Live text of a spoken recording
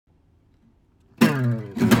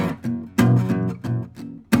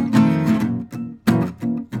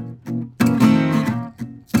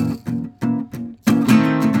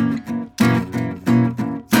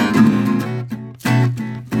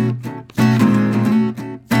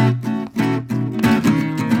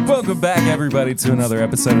back, everybody, to another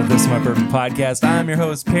episode of This Is My Bourbon Podcast. I'm your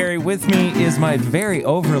host, Perry. With me is my very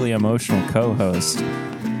overly emotional co-host,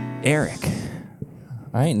 Eric.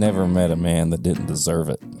 I ain't never met a man that didn't deserve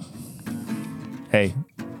it. Hey,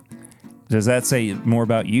 does that say more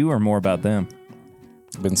about you or more about them?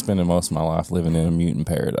 I've been spending most of my life living in a mutant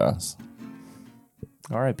paradise.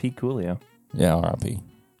 R.I.P. Coolio. Yeah, R.I.P.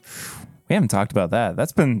 We haven't talked about that.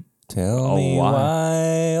 That's been Tell me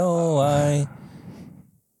why, oh why,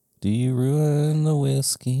 do you ruin the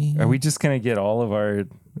whiskey? Are we just going to get all of our...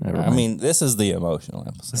 I mean, this is the emotional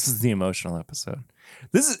episode. This is the emotional episode.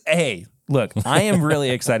 Hey, look, I am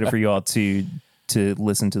really excited for you all to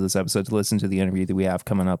listen to this episode, to listen to the interview that we have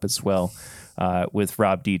coming up as well with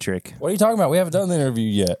Rob Dietrich. What are you talking about? We haven't done the interview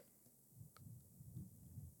yet.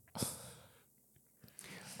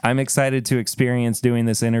 I'm excited to experience doing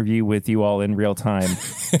this interview with you all in real time.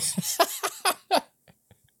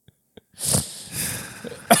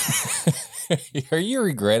 Are you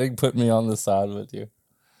regretting putting me on the side with you?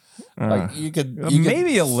 Like you could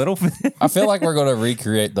maybe a little bit. I feel like we're going to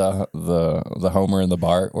recreate the Homer and the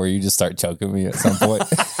Bart where you just start choking me at some point.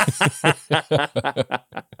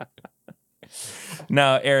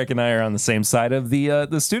 No, Eric and I are on the same side of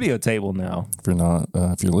the studio table now.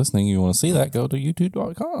 If you're listening, you want to see that, go to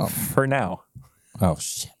youtube.com. For now. Oh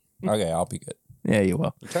shit. Okay, I'll be good. Yeah, you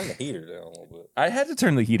will. You turn the heater down a little bit. I had to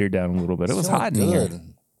turn the heater down a little bit. It was hot in good. here.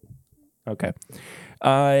 Okay.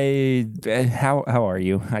 How are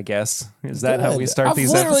you? I guess is that how we start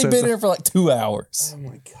these episodes? I've literally been here for like 2 hours. Oh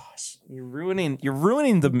my gosh, you're ruining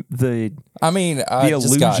the. I mean, I just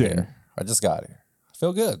illusion. got here. I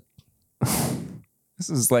feel good. This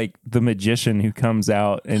is like the magician who comes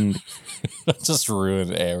out and just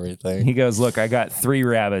ruined everything. He goes, "Look, I got 3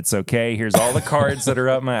 rabbits. Okay, here's all the cards that are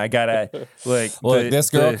up my. I gotta look. This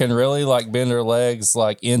girl can really like bend her legs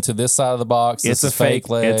like into this side of the box. It's a fake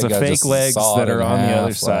leg. It's a fake legs that are on the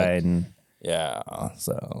other side. And yeah,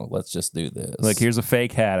 so let's just do this. Look, here's a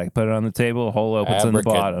fake hat. I put it on the table. A hole opens in the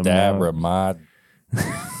bottom. Abracadabra, my.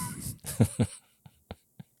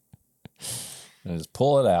 And just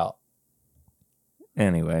pull it out.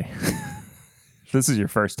 Anyway, this is your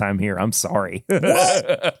first time here. I'm sorry.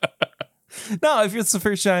 What? No, if it's the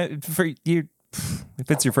first time for you, if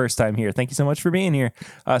it's your first time here, thank you so much for being here.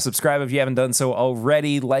 Subscribe if you haven't done so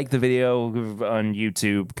already. Like the video on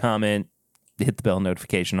YouTube. Comment. Hit the bell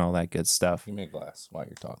notification. All that good stuff. Give me a glass while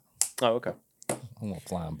you're talking. Oh, okay. I'm gonna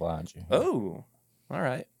fly and blind you. Oh, all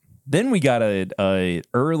right. Then we got a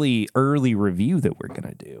early review that we're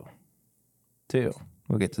gonna do too.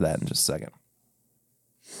 We'll get to that in just a second.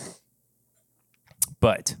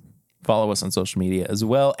 But follow us on social media as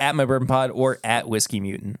well, at My Bourbon Pod or at Whiskey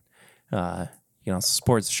Mutant. You can also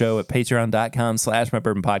support the show at patreon.com/My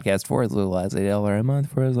Bourbon Podcast for as little as $8 a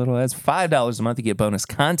month, for as little as $5 a month to get bonus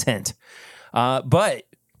content. But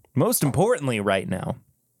most importantly right now,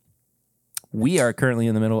 we are currently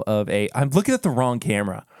in the middle of I'm looking at the wrong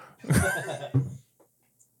camera.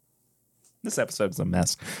 This episode is a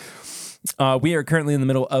mess. We are currently in the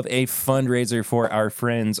middle of a fundraiser for our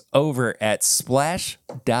friends over at splash.org.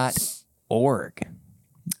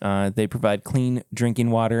 They provide clean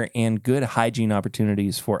drinking water and good hygiene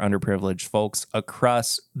opportunities for underprivileged folks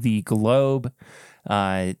across the globe.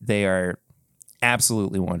 They are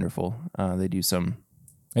absolutely wonderful. They do some...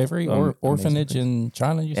 Every orphanage in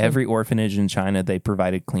China, you said? Every orphanage in China, they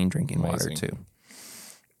provided clean drinking water to.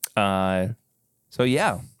 So,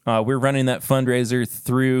 yeah. We're running that fundraiser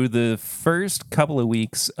through the first couple of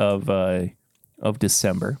weeks of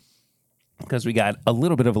December because we got a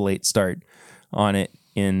little bit of a late start on it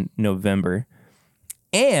in November.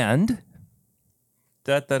 And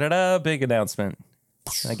big announcement,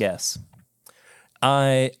 I guess.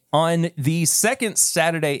 On the second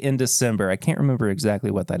Saturday in December, I can't remember exactly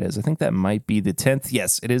what that is. I think that might be the 10th.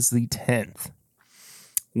 Yes, it is the 10th.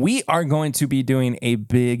 We are going to be doing a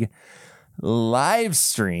big live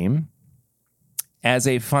stream as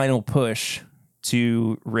a final push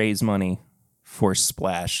to raise money for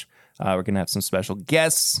Splash. We're going to have some special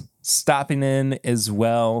guests stopping in as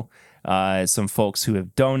well. Some folks who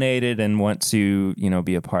have donated and want to,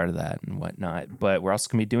 be a part of that and whatnot. But we're also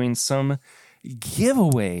going to be doing some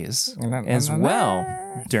giveaways as well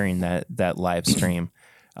during that live stream.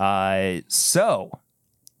 So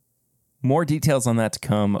more details on that to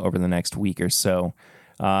come over the next week or so.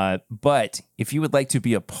 But if you would like to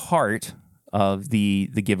be a part of the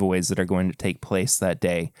giveaways that are going to take place that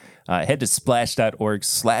day, head to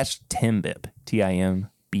splash.org/TIMBIP,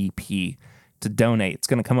 TIMBP, to donate. It's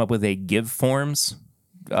going to come up with a Give Forms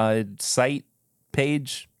site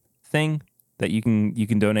page thing that you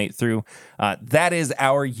can donate through. That is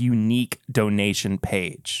our unique donation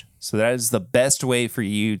page. So that is the best way for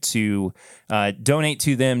you to donate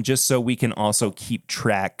to them, just so we can also keep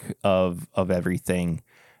track of everything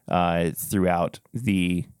throughout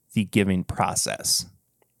the giving process.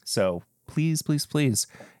 So please, please, please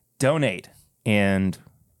donate, and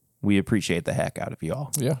we appreciate the heck out of you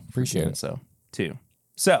all. Yeah, appreciate it. So too.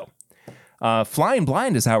 So Flying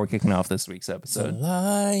Blind is how we're kicking off this week's episode.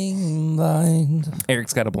 Flying blind.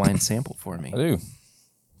 Eric's got a blind sample for me. I do.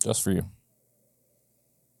 Just for you.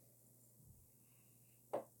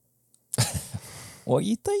 What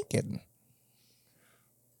you thinking?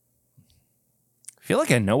 I feel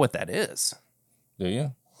like I know what that is. Do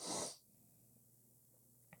you?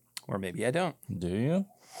 Or maybe I don't. Do you?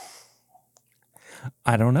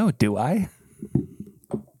 I don't know. Do I?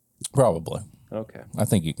 Probably. Okay. I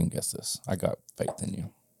think you can guess this. I got faith in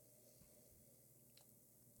you.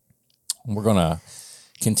 We're going to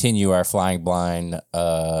continue our flying blind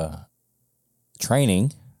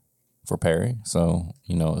training for Perry. So,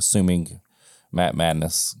 assuming Matt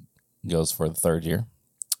Madness goes for the third year.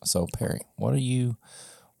 So, Perry, where do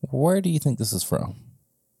you think this is from?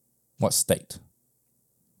 What state?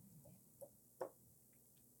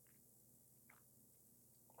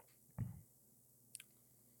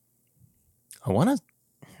 I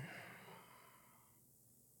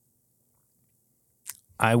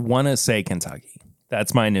want to say Kentucky.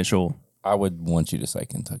 That's my initial. I would want you to say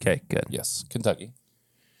Kentucky. Okay, good. Yes, Kentucky.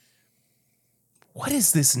 What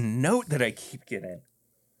is this note that I keep getting?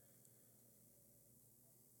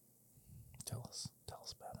 Tell us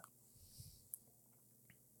about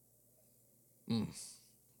it.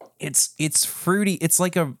 It's fruity. It's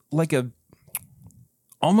like a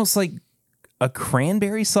almost like a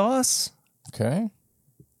cranberry sauce. Okay.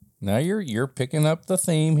 Now you're picking up the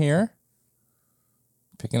theme here.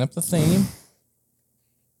 Picking up the theme.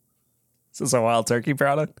 Is this a Wild Turkey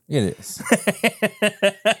product? It is.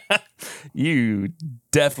 You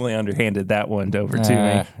definitely underhanded that one over to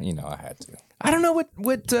me. I had to. I don't know what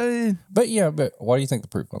But what do you think the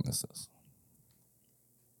proof on this is?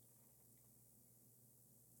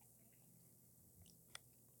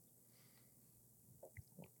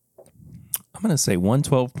 I'm going to say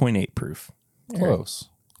 112.8 proof.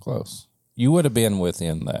 Close. You would have been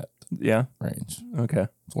within that Yeah. range. Okay.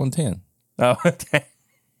 It's 110. Oh, okay.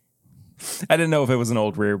 I didn't know if it was an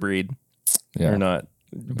old rare breed or not,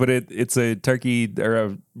 but it's a turkey or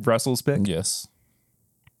a Brussels pick. Yes.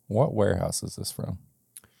 What warehouse is this from?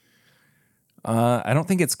 I don't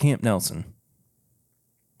think it's Camp Nelson.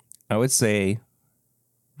 I would say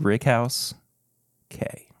Rick House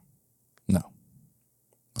K. No.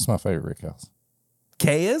 What's my favorite Rick House?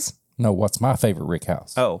 K is? No, what's my favorite Rick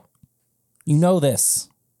House? Oh. You know this.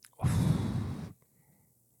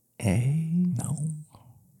 A? No.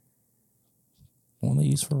 One they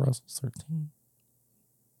use for Russell's 13.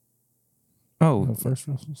 Oh. The first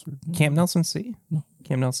Russell's 13. Camp Nelson C? No.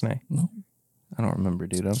 Camp Nelson A? No. I don't remember,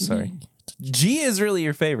 dude. I'm G. sorry. G is really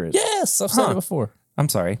your favorite. Yes, I've said it before. I'm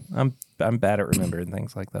sorry. I'm bad at remembering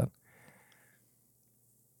things like that.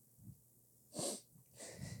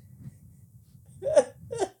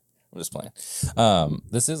 I'm just playing.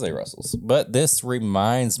 This is a Russell's, but this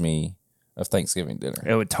reminds me of Thanksgiving dinner.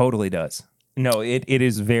 Oh, it totally does. No, it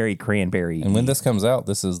is very cranberry. And when this comes out,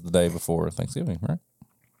 this is the day before Thanksgiving, right?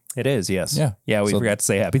 It is, yes. Yeah. Yeah, we forgot to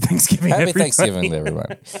say Happy Thanksgiving. Happy everybody. Thanksgiving to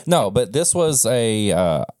everybody. No, but this was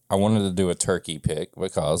I wanted to do a turkey pick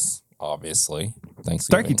because obviously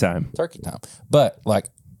Thanksgiving. Turkey time. But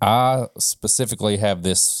I specifically have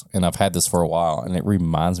this, and I've had this for a while, and it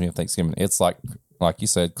reminds me of Thanksgiving. It's like you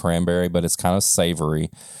said, cranberry, but it's kind of savory.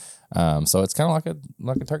 So it's kind of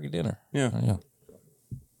like a turkey dinner. Yeah.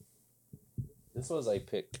 This was a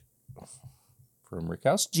pick from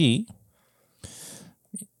Rickhouse G.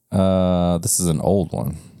 This is an old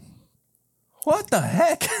one. What the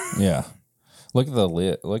heck? Yeah. Look at the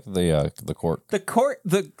lid. Look at the cork.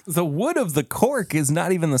 The wood of the cork is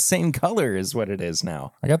not even the same color as what it is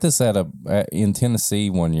now. I got this in Tennessee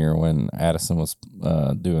one year when Addison was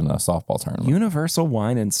doing a softball tournament. Universal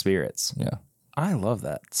Wine and Spirits. Yeah. I love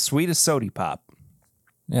that. Sweet as sody pop.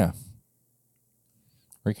 Yeah.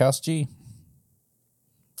 Rickhouse G.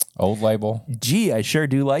 Old label. Gee, I sure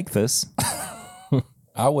do like this.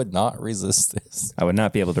 I would not resist this. I would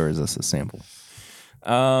not be able to resist this sample.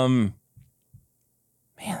 Man,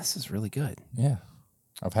 this is really good. Yeah.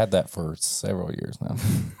 I've had that for several years now.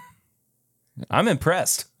 I'm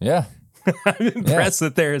impressed. Yeah. I'm impressed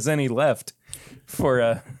that there is any left for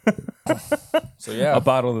a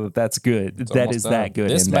bottle that's good. That is that good.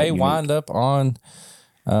 This may wind up on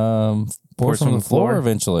Pours from the Floor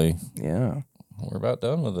eventually. Yeah. We're about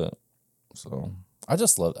done with it. So I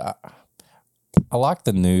just love that. I like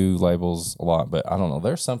the new labels a lot, but I don't know.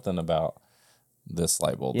 There's something about this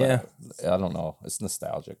label that I don't know. It's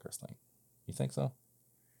nostalgic or something. You think so?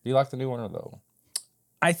 Do you like the new one or the old one?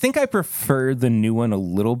 I think I prefer the new one a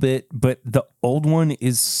little bit, but the old one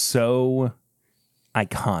is so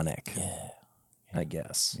iconic. Yeah. I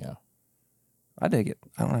guess. Yeah. I dig it.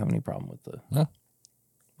 I don't have any problem with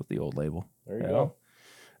the old label. There you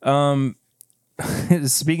go.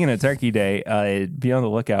 Speaking of Turkey Day, be on the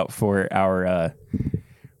lookout for our.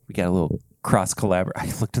 We got a little cross collabor.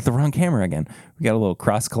 I looked at the wrong camera again. We got a little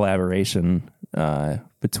cross collaboration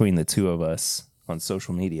between the two of us on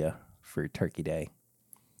social media for Turkey Day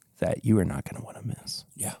that you are not going to want to miss.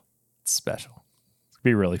 Yeah, it's special. It's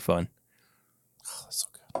gonna be really fun. Oh, that's so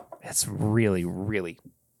good. It's really, really,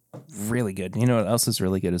 really good. You know what else is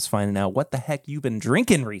really good is finding out what the heck you've been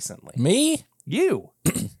drinking recently. Me? You.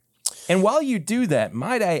 And while you do that,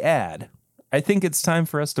 might I add, I think it's time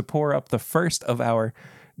for us to pour up the first of our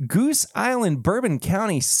Goose Island Bourbon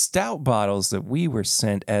County Stout bottles that we were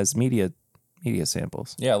sent as media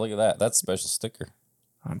samples. Yeah, look at that. That's a special sticker.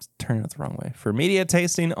 I'm turning it the wrong way. For media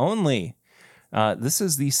tasting only. This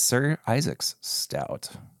is the Sir Isaac's Stout,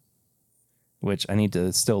 which I need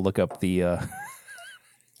to still look up the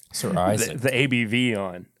Sir Isaac. the ABV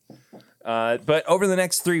on. But over the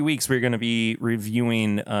next 3 weeks, we're going to be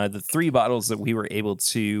reviewing the 3 bottles that we were able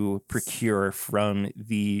to procure from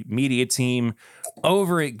the media team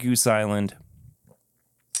over at Goose Island,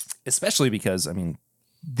 especially because, I mean,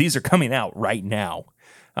 these are coming out right now.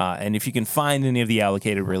 And if you can find any of the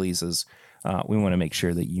allocated releases, we want to make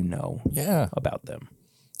sure that you know about them.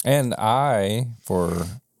 And I, for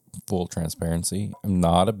full transparency, am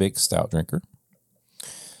not a big stout drinker.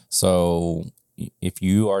 So if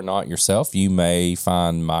you are not yourself, you may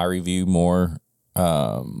find my review more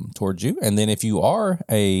towards you. And then if you are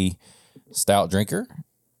a stout drinker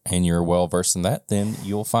and you're well versed in that, then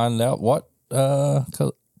you'll find out what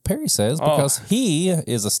Perry says, because he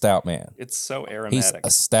is a stout man. It's so aromatic. He's a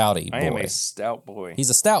stouty boy. I am a stout boy. He's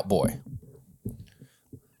a stout boy.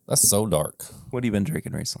 That's so dark. What have you been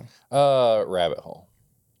drinking recently? Rabbit Hole.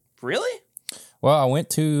 Really? Well, I went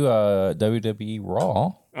to WWE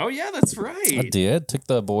Raw. Oh, yeah, that's right. I did. Took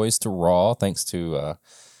the boys to Raw, thanks to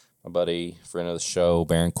my buddy, friend of the show,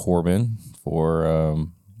 Baron Corbin, for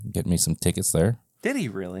getting me some tickets there. Did he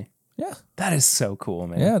really? Yeah. That is so cool,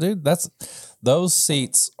 man. Yeah, dude. Those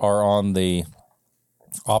seats are on the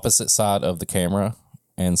opposite side of the camera,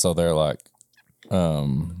 and so they're like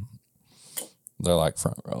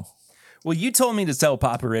front row. Well, you told me to tell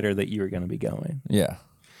Papa Ritter that you were going to be going. Yeah.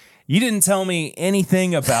 You didn't tell me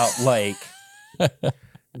anything about like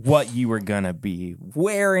what you were going to be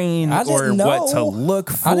wearing or what to look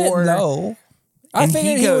for. I didn't know. I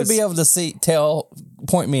figured he would be able to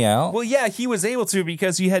point me out. Well, yeah, he was able to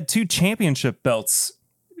because you had 2 championship belts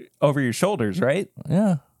over your shoulders, right?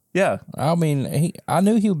 Yeah. Yeah. I mean, I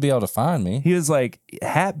knew he would be able to find me. He was like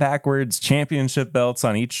hat backwards, championship belts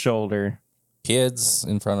on each shoulder. Kids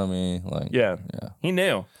in front of me. Like, yeah. He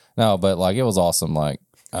knew. No, but like, it was awesome. Like,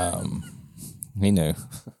 he knew.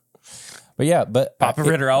 But yeah, Papa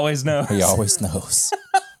Ritter always knows. He always knows.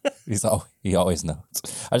 He always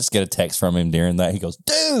knows. I just get a text from him during that. He goes,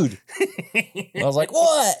 "Dude!" I was like,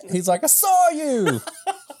 "What?" He's like, "I saw you."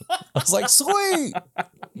 I was like, "Sweet."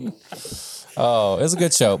 Oh, it was a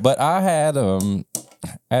good show. But I had I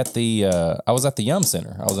was at the Yum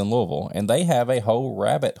Center. I was in Louisville, and they have a whole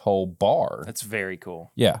rabbit hole bar. That's very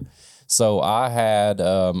cool. Yeah. So I had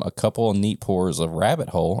a couple of neat pours of rabbit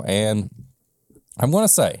hole, and I'm going to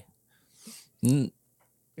say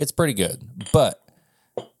it's pretty good. But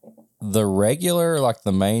the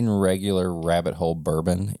main regular rabbit hole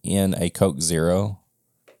bourbon in a Coke Zero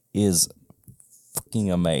is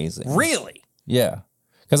fucking amazing. Really? Yeah.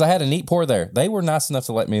 Because I had a neat pour there. They were nice enough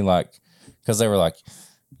to let me because they were like,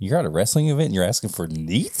 "You're at a wrestling event and you're asking for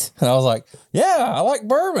neat?" And I was like, "Yeah, I like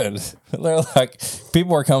bourbon." And they're like,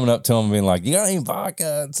 people were coming up to them and being like, "You got any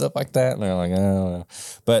vodka?" and stuff like that. And they're like, "I don't know."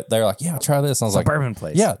 But they're like, "Yeah, try this." And I was like, bourbon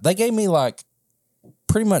place. Yeah. They gave me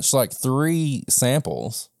pretty much 3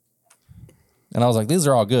 samples. And I was like, "These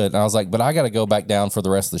are all good." And I was like, "But I got to go back down for the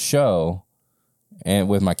rest of the show and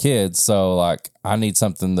with my kids. So I need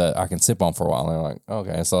something that I can sip on for a while." And they're like,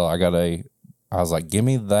 "Okay." So I was like, "Give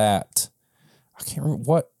me that." I can't remember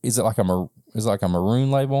what is it like a maroon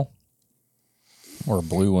label or a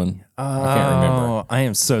blue one? I can't remember. I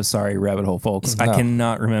am so sorry, Rabbit Hole folks. No. I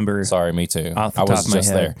cannot remember. Sorry, me too. I was just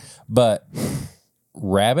there. But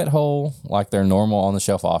Rabbit Hole, like their normal on the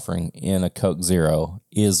shelf offering in a Coke Zero,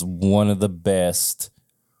 is one of the best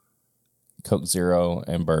Coke Zero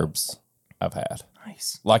and burbs I've had.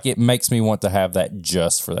 Nice. Like, it makes me want to have that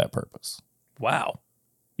just for that purpose. Wow.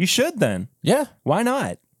 You should then. Yeah. Why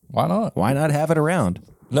not? Why not? Why not have it around?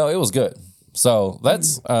 No, it was good. So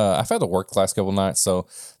that's, I've had to work the last couple nights. So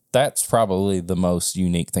that's probably the most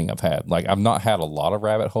unique thing I've had. Like, I've not had a lot of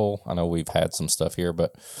Rabbit Hole. I know we've had some stuff here,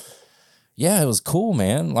 but yeah, it was cool,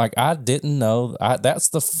 man. Like, I didn't know. I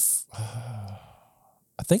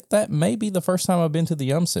think that may be the first time I've been to the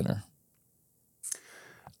Yum Center.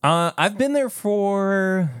 I've been there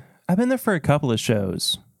for a couple of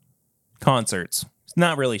shows, concerts.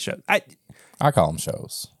 Not really shows. I call them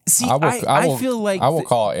shows. See, I feel like I will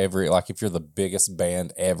call every, like, if you're the biggest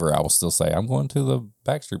band ever, I will still say I'm going to the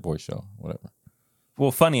Backstreet Boys show, whatever.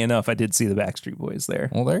 Well, funny enough, I did see the Backstreet Boys there.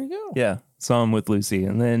 Well, there you go. Yeah, saw them with Lucy,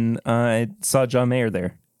 and then I saw John Mayer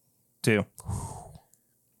there too.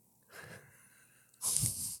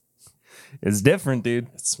 It's different, dude.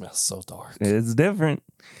 It smells so dark. It's different.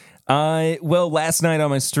 Well, last night on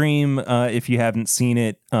my stream, if you haven't seen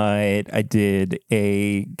it, I did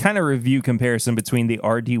a kind of review comparison between the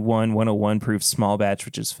RD1 101 proof small batch,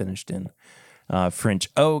 which is finished in French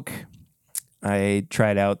oak. I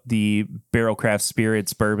tried out the Barrel Craft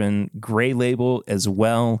Spirits Bourbon Gray Label as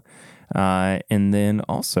well, and then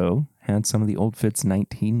also had some of the Old Fitz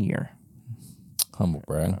 19 year. Humble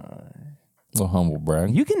brag. A humble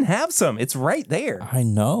brag. You can have some. It's right there. I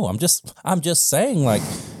know. I'm just saying, like,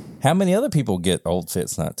 how many other people get Old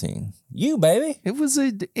Fitz 19? You, baby. It was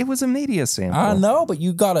a media sample. I know, but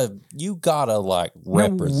you gotta like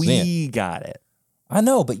represent. No, we got it. I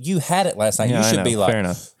know, but you had it last night. Yeah, you should be like fair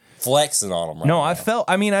enough. Flexing on them right No, now. I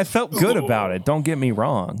felt good about it. Don't get me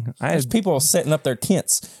wrong. There's people setting up their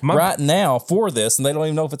tents right now for this, and they don't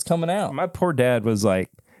even know if it's coming out. My poor dad was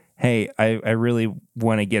like, hey, I really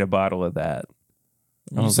want to get a bottle of that.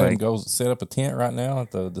 I was like, go set up a tent right now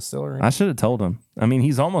at the distillery? I should have told him. I mean,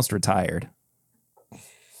 he's almost retired.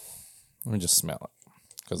 Let me just smell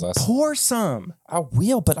it. Pour some. I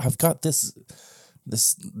will, but I've got this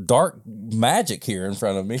dark magic here in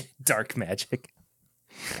front of me. Dark magic.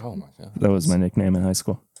 Oh, my God. That was my nickname in high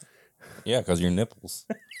school. Yeah, because your nipples.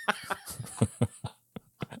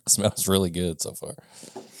 Smells really good so far.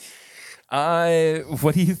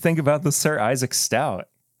 What do you think about the Sir Isaac Stout?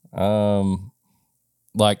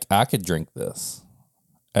 Like, I could drink this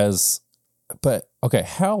but okay,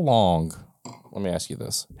 how long, let me ask you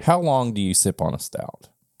this. How long do you sip on a stout?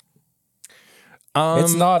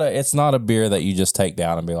 It's not a beer that you just take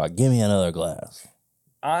down and be like, give me another glass.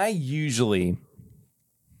 I usually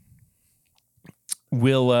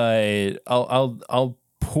will, I'll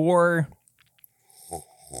pour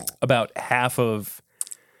about half of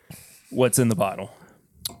what's in the bottle.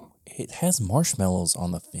 It has marshmallows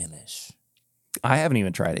on the finish. I haven't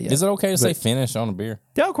even tried it yet. Is it okay to say finish on a beer?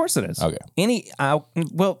 Yeah, of course it is. Okay.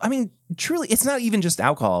 Well, I mean, truly, it's not even just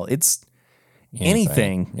alcohol. It's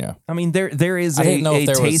anything. Yeah. I mean, there is a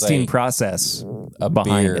tasting process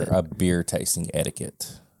behind it. A beer tasting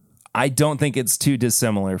etiquette. I don't think it's too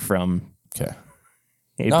dissimilar from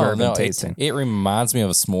a bourbon tasting. It reminds me of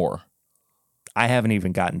a s'more. I haven't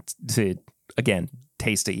even gotten to, again,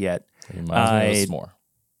 taste it yet. It reminds me of a s'more.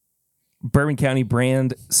 Bourbon County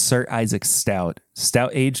brand Sir Isaac Stout.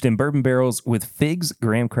 Stout aged in bourbon barrels with figs,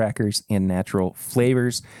 graham crackers, and natural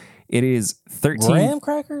flavors. It is 13... Graham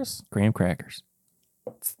crackers? Graham crackers.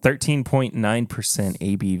 13.9%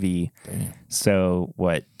 ABV. Damn. So,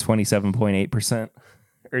 what, 27.8%?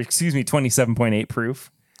 Or, excuse me, 27.8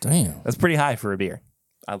 proof. Damn. That's pretty high for a beer.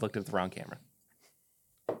 I looked at the wrong camera.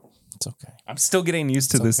 It's okay. I'm still getting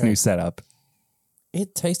used to this new setup.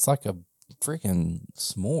 It tastes like a freaking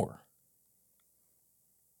s'more.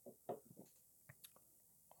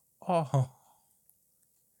 Oh.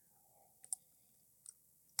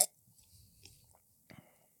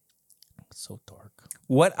 It's so dark.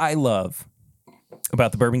 What I love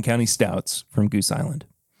about the Bourbon County Stouts from Goose Island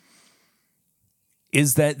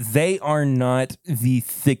is that they are not the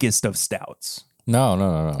thickest of stouts.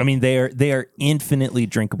 No. I mean, they are infinitely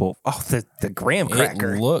drinkable. Oh, the graham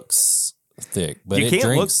cracker. It looks thick, but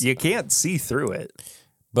you can't see through it.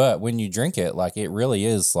 But when you drink it, like, it really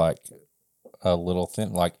is like a little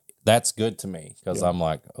thin. Like, that's good to me because I'm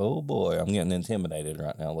like, oh boy, I'm getting intimidated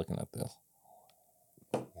right now looking at this.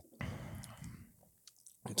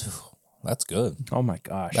 That's good. Oh my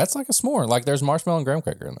gosh. That's like a s'more. Like, there's marshmallow and graham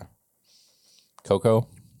cracker in there. Cocoa.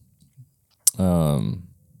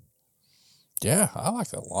 Yeah, I like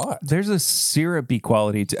that a lot. There's a syrupy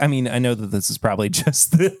quality to, I mean, I know that this is probably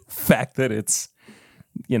just the fact that it's,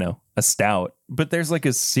 a stout, but there's like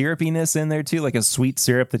a syrupiness in there too, like a sweet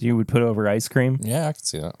syrup that you would put over ice cream. Yeah, I can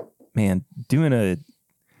see that. Man, doing a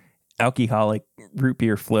alcoholic root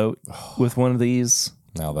beer float with one of these.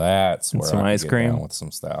 Now that's where some I ice can get cream down with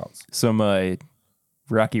some stouts. Some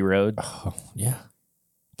Rocky Road. Oh, yeah.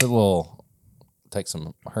 Take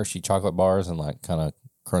some Hershey chocolate bars and like kind of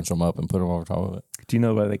crunch them up and put them over top of it. Do you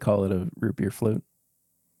know why they call it a root beer float?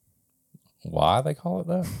 Why they call it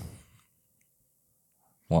that?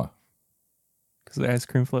 Why? Because the ice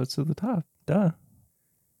cream floats to the top. Duh.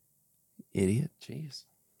 Idiot. Jeez.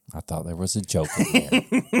 I thought there was a joke in there.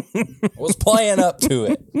 I was playing up to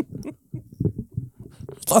it. I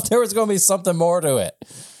thought there was going to be something more to it.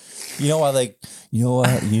 You know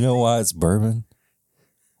why it's bourbon?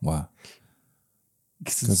 Why?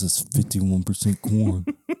 Because it's 51% corn.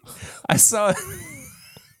 I saw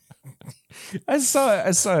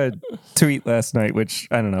a tweet last night, which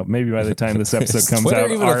I don't know. Maybe by the time this episode comes Twitter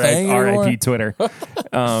out, even a thing anymore? RIP Twitter.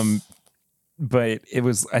 But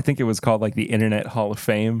I think it was called like the Internet Hall of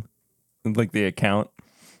Fame, like the account.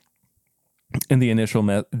 And the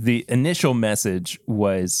initial message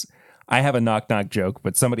was, I have a knock knock joke,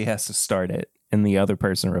 but somebody has to start it. And the other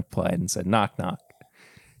person replied and said, knock knock.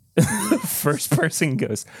 First person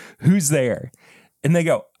goes, who's there? And they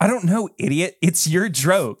go, I don't know, idiot. It's your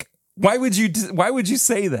joke. Why would you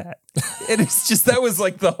say that? And it's just, that was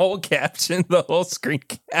like the whole caption, the whole screen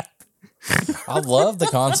cap. I love the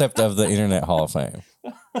concept of the Internet Hall of Fame.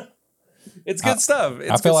 It's good stuff.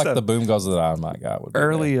 I feel like the Boom Goes the Dynamite guy would be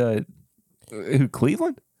early. Who,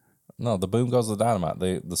 Cleveland? No, the Boom Goes the Dynamite.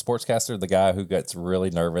 The sportscaster, the guy who gets really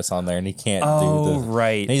nervous on there and he can't do the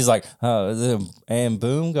right. And he's like, and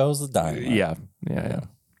Boom Goes the Dynamite. Yeah.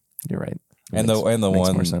 You're right. And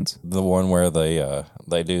the one where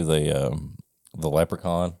they do the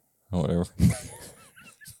leprechaun or whatever.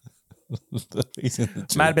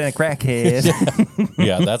 Might have been a crackhead.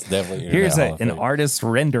 Yeah, that's definitely. Here's an artist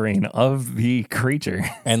rendering of the creature.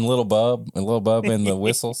 And Little Bub and the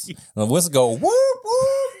whistles. And the whistles go whoop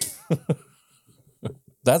whoop.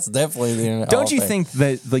 That's definitely the Internet. Don't you think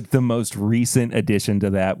that like the most recent addition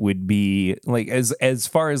to that would be like as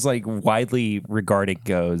far as like widely regarded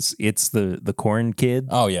goes, it's the Corn Kid?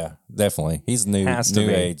 Oh yeah, definitely. He's new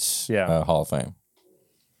age Hall of Fame.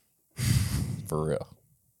 For real.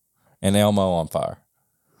 And Elmo on fire.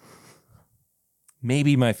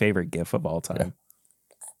 Maybe my favorite GIF of all time.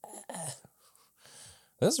 Yeah.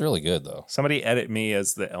 That's really good though. Somebody edit me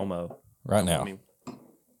as the Elmo right now.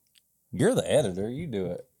 You're the editor. You do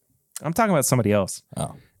it. I'm talking about somebody else.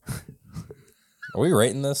 Oh. Are we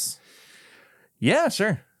rating this? Yeah,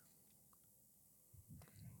 sure.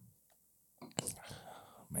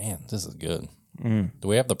 Man, this is good. Do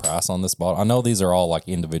we have the price on this bottle? I know these are all like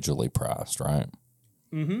individually priced, right?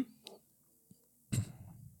 Mm-hmm.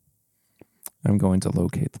 I'm going to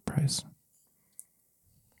locate the price.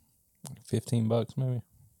 $15 maybe.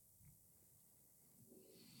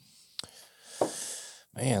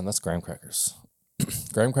 Man, that's graham crackers.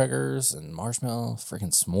 Graham crackers and marshmallow,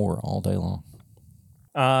 freaking s'more all day long.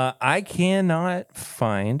 I cannot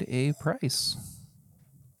find a price.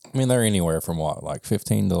 I mean, they're anywhere from what, like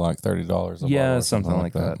 $15 to like $30. Yeah, something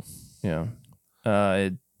like that. Yeah.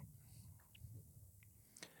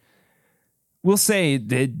 We'll say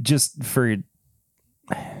that just so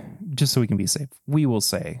we can be safe, we will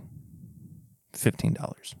say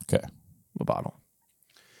 $15. Okay. A bottle.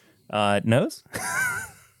 Nose?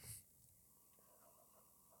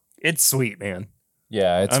 It's sweet, man.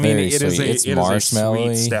 Yeah, it's very sweet. It's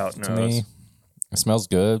marshmallowy stout nose. To me. It smells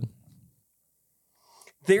good.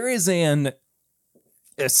 There is an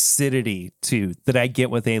acidity too that I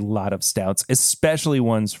get with a lot of stouts, especially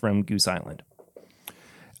ones from Goose Island.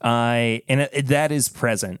 That is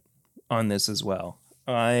present on this as well.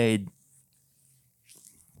 I'm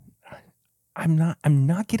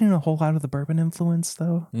not getting a whole lot of the bourbon influence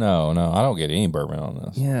though. No, I don't get any bourbon on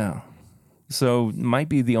this. Yeah. So might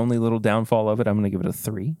be the only little downfall of it. I'm going to give it a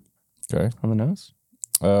 3. Okay. On the nose.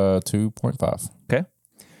 2.5. Okay.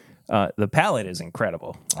 The palate is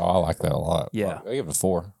incredible. Oh, I like that a lot. Yeah. I give it a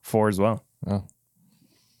 4. 4 as well. Oh.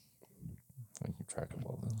 I can keep track of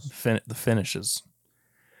all this. The finishes.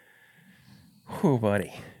 Whew,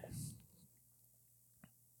 buddy.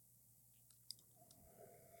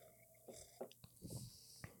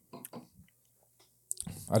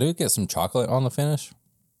 I do get some chocolate on the finish.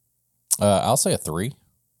 I'll say a 3.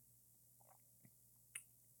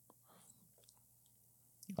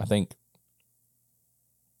 I think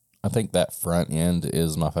that front end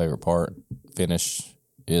is my favorite part. Finish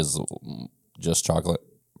is just chocolate.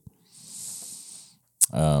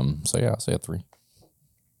 So yeah, I'll say a 3.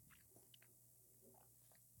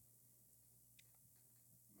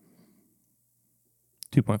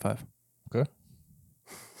 $2.5. Okay.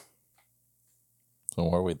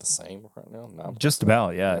 So are we the same right now? No. Just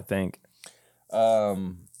about, yeah, I think.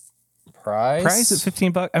 Price at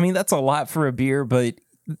 $15. I mean, that's a lot for a beer, but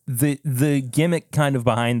the gimmick kind of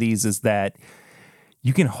behind these is that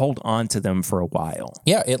you can hold on to them for a while.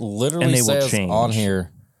 Yeah, it literally says on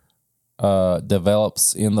here,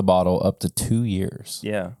 develops in the bottle up to 2 years.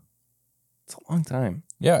 Yeah. It's a long time.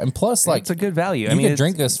 Yeah, and plus, like, it's a good value. You could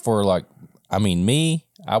drink this for, like, I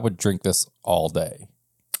would drink this all day.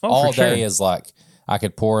 All day is like, I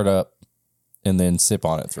could pour it up and then sip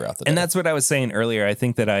on it throughout the day. And that's what I was saying earlier. I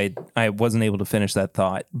think that I wasn't able to finish that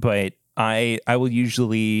thought, but I will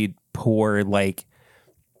usually pour, like,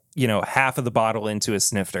 half of the bottle into a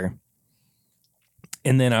snifter,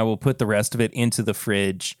 and then I will put the rest of it into the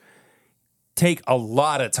fridge. Take a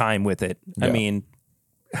lot of time with it. Yeah. I mean,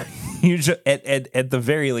 usually at the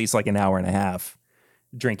very least, like an hour and a half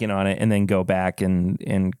drinking on it, and then go back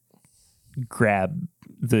and grab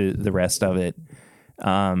the rest of it.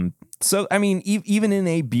 So, I mean, even in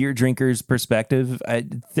a beer drinker's perspective,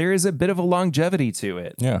 there is a bit of a longevity to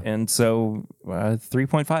it. Yeah. And so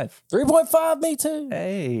 3.5. 3.5, me too.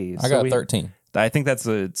 Hey. I got 13. I think that's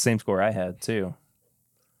the same score I had, too.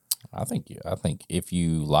 I think if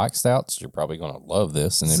you like stouts, you're probably going to love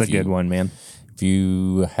this. And it's a good one, man. If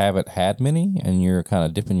you haven't had many and you're kind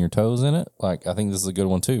of dipping your toes in it, like, I think this is a good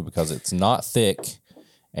one, too, because it's not thick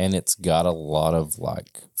and it's got a lot of,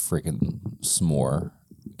 like, freaking s'more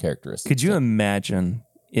characteristics. Could you imagine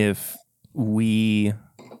if we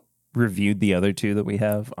reviewed the other two that we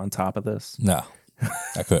have on top of this? No,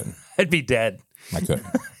 I couldn't. I'd be dead. I couldn't.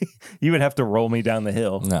 You would have to roll me down the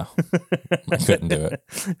hill. No, I couldn't do it.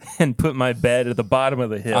 And put my bed at the bottom of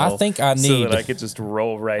the hill. I think I need so that I could just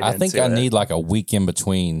roll right. I think I need like a week in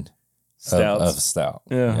between of stout.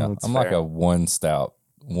 Yeah, I'm like a one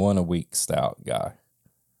a week stout guy.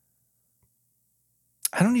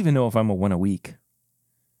 I don't even know if I'm a one a week.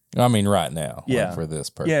 I mean, right now, yeah, like for this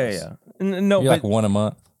purpose, yeah. No, you're like one a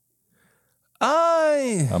month.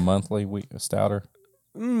 A monthly week stouter,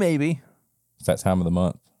 maybe. It's that time of the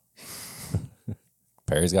month.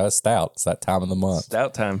 Perry's got a stout. It's that time of the month.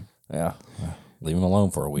 Stout time. Yeah, leave him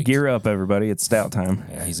alone for a week. Gear up, everybody! It's stout time.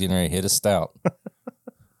 Yeah, he's getting ready to hit a stout.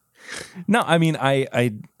 No, I mean,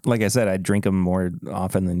 I like I said, I drink them more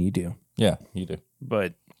often than you do. Yeah, you do.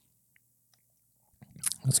 But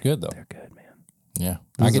that's good though. They're good, man. Yeah,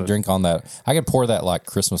 I could drink on that. I could pour that like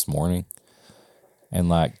Christmas morning, and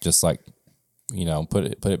like just like put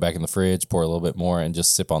it back in the fridge, pour a little bit more, and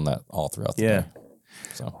just sip on that all throughout the day.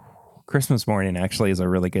 So Christmas morning actually is a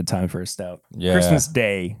really good time for a stout. Yeah, Christmas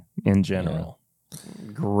Day in general,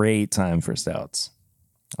 great time for stouts.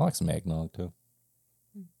 I like some eggnog too.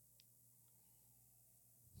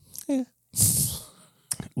 Yeah.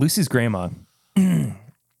 Lucy's grandma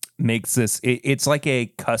makes this. It's like a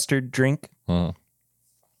custard drink. I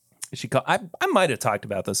might have talked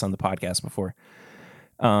about this on the podcast before.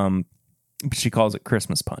 She calls it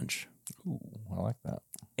Christmas punch. Ooh, I like that.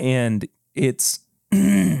 And it's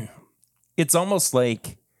almost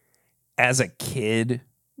like, as a kid,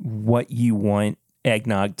 what you want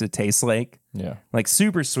eggnog to taste like. Yeah. Like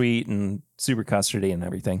super sweet and super custardy and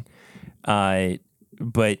everything.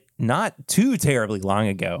 But not too terribly long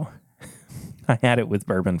ago, I had it with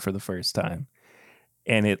bourbon for the first time.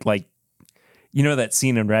 And it, like, that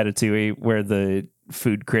scene in Ratatouille where the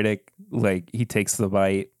food critic, like, he takes the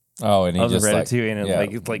bite and he of the just Ratatouille and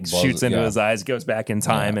it shoots into his eyes, goes back in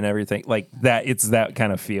time and everything. Like that, it's that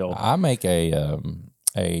kind of feel. I make a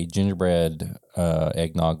gingerbread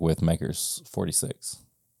eggnog with Maker's 46.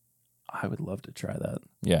 I would love to try that.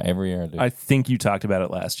 Yeah, every year I do. I think you talked about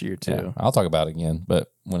it last year too. Yeah, I'll talk about it again,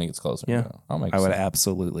 but when it gets closer, I'll make. I would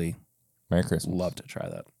absolutely Merry Christmas. Love to try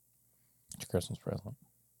that. It's your Christmas present.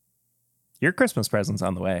 Your Christmas present's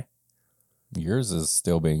on the way. Yours is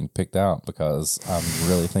still being picked out because I'm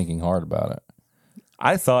really thinking hard about it.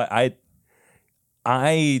 I thought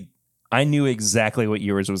I knew exactly what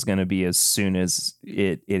yours was going to be as soon as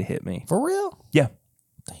it hit me. For real? Yeah.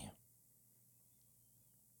 Damn.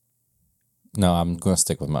 No, I'm going to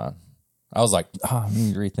stick with mine. I was like, I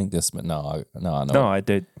need to rethink this, but no, I know. No, I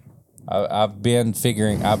did. I've been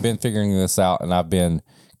figuring this out, and I've been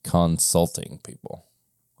consulting people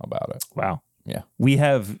about it. Wow. Yeah. We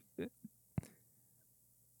have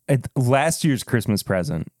last year's Christmas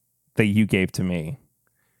present that you gave to me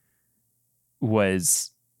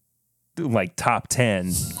was like top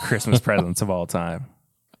 10 Christmas presents of all time.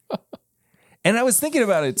 And I was thinking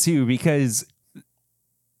about it too, because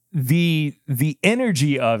the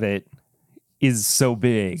energy of it is so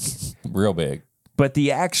big. Real big. But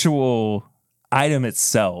the actual item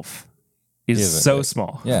itself is so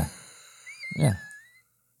small. Yeah. Yeah.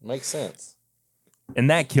 Makes sense. And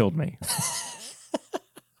that killed me.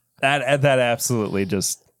 That absolutely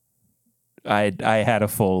just, I had a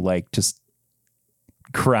full, like, just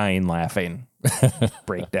crying, laughing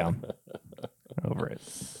breakdown over it.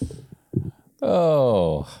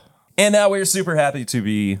 Oh. And now we're super happy to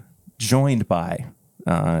be joined by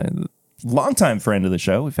longtime friend of the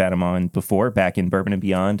show. We've had him on before, back in Bourbon and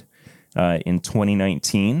Beyond in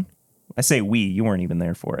 2019. I say we, you weren't even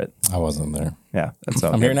there for it. I wasn't there. Yeah, that's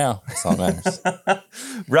all. I'm here now. That's all that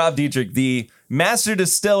matters. Rob Dietrich, the master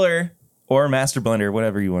distiller or master blender,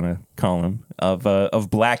 whatever you want to call him, of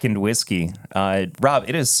blackened whiskey. Rob,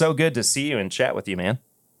 it is so good to see you and chat with you, man.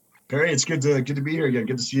 Perry, it's good to be here again.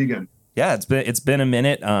 Good to see you again. Yeah, it's been a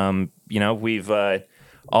minute. We've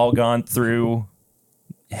all gone through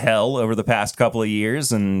hell over the past couple of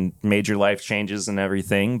years and major life changes and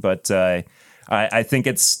everything. But I think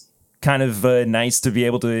it's kind of nice to be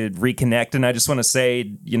able to reconnect. And I just want to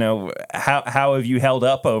say, how have you held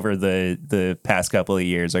up over the past couple of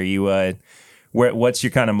years? Are you what's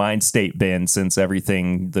your kind of mind state been since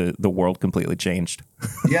everything, the world completely changed?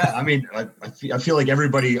 Yeah, I mean, I feel like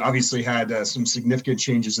everybody obviously had some significant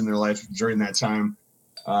changes in their life during that time.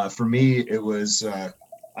 For me, it was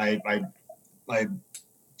I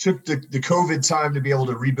took the COVID time to be able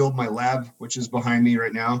to rebuild my lab, which is behind me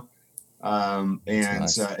right now,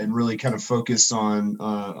 and really kind of focus on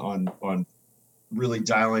really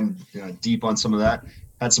dialing deep on some of that.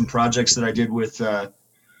 Had some projects that I did with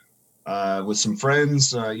some friends,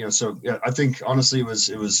 So yeah, I think honestly, it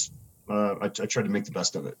was. I tried to make the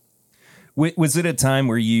best of it. Was it a time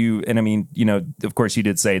where you, and I mean, of course you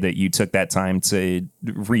did say that you took that time to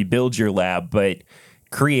rebuild your lab, but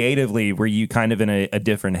creatively, were you kind of in a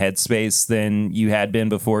different headspace than you had been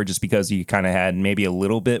before, just because you kind of had maybe a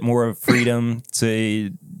little bit more of freedom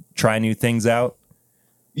to try new things out?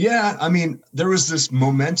 Yeah, I mean, there was this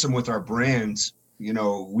momentum with our brand. We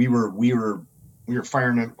were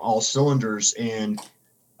firing at all cylinders, and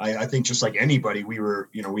I think just like anybody, we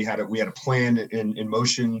had a plan in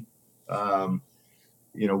motion.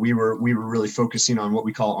 We were really focusing on what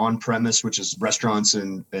we call on premise, which is restaurants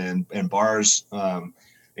and bars,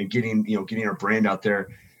 and getting our brand out there.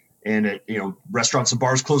 And restaurants and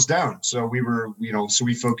bars closed down, so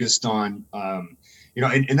we focused on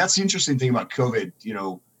and that's the interesting thing about COVID.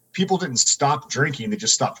 People didn't stop drinking; they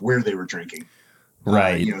just stopped where they were drinking.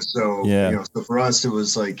 Right. So for us, it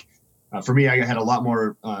was like. For me, I had a lot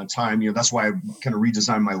more time. That's why I kind of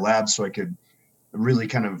redesigned my lab so I could really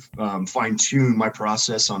kind of fine tune my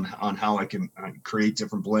process on how I can create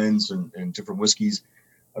different blends and different whiskeys.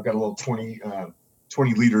 I've got a little 20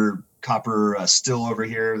 liter copper still over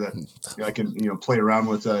here that I can play around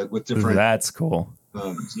with different. That's cool.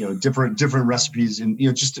 Different recipes and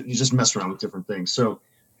just mess around with different things. So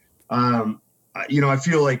I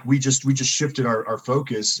feel like we just shifted our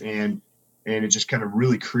focus and it just kind of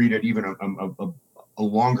really created even a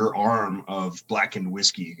longer arm of blackened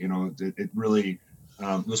whiskey. It really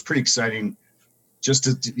was pretty exciting just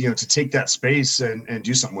to take that space and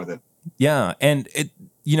do something with it. Yeah, and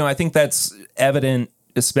I think that's evident,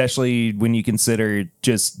 especially when you consider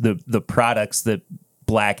just the products that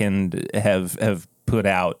Blackened have put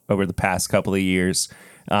out over the past couple of years.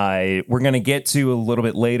 We're going to get to a little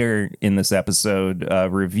bit later in this episode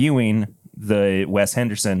reviewing the Wes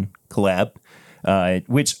Henderson collab,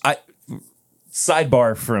 which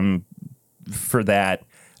sidebar for that.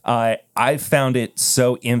 I found it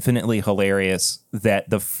so infinitely hilarious that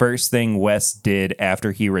the first thing Wes did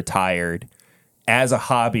after he retired as a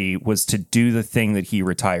hobby was to do the thing that he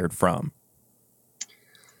retired from.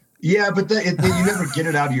 Yeah, but you never get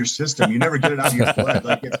it out of your system. You never get it out of your blood.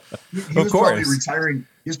 Like he was probably retiring.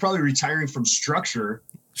 He was probably retiring from structure.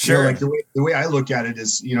 Sure. Like the way I look at it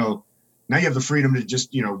is, now you have the freedom to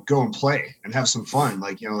just, go and play and have some fun.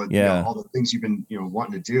 Like, all the things you've been,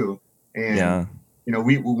 wanting to do. And,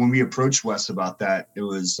 when we approached Wes about that, it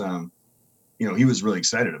was, he was really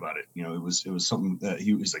excited about it. It was something that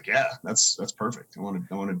he was like, yeah, that's perfect. I want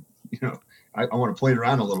to play it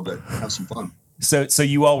around a little bit, have some fun. So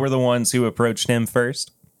you all were the ones who approached him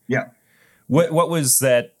first? Yeah. What was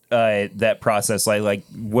that process like? Like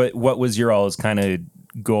what was your all's kind of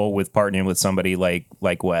goal with partnering with somebody like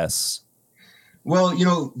Wes? Well,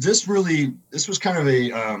 this was kind of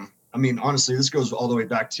honestly, this goes all the way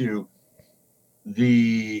back to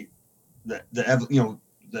the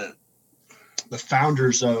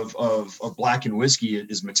founders of Blackened Whiskey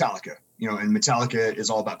is Metallica, and Metallica is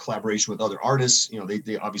all about collaboration with other artists.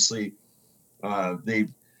 They obviously, they're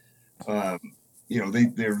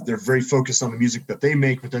very focused on the music that they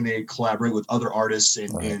make, but then they collaborate with other artists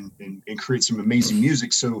and create some amazing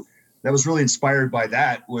music. So was really inspired by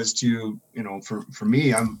that was to, you know, for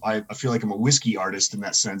me, I feel like I'm a whiskey artist in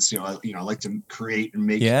that sense. I like to create and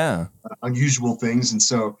make unusual things. And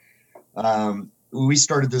so we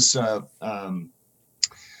started this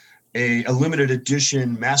a limited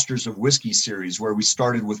edition Masters of Whiskey series where we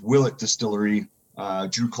started with Willett Distillery,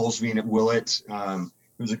 Drew Colesveen at Willett. He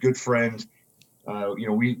was a good friend.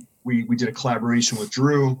 We did a collaboration with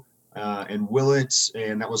Drew and Willett,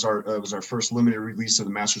 and that was our first limited release of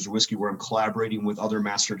the Masters of Whiskey, where I'm collaborating with other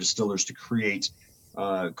master distillers to create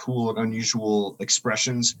cool and unusual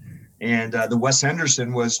expressions. And the Wes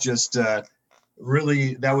Henderson was just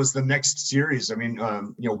really, that was the next series. I mean,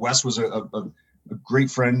 Wes was a great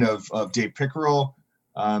friend of Dave Pickerel.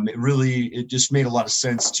 It just made a lot of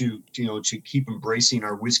sense to keep embracing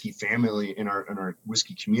our whiskey family in our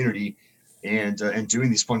whiskey community and doing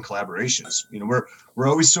these fun collaborations. We're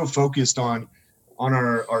always so focused on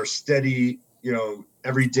our steady,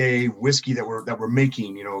 everyday whiskey that we're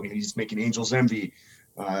making. He's making Angel's Envy.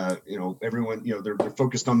 Everyone, they're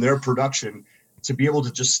focused on their production. To be able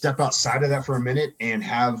to just step outside of that for a minute and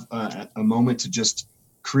have a moment to just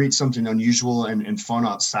create something unusual and fun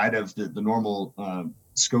outside of the normal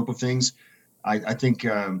scope of things. I think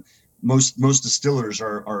most distillers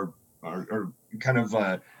are kind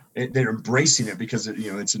of they're embracing it because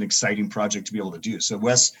it's an exciting project to be able to do. So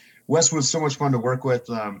Wes was so much fun to work with.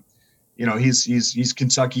 He's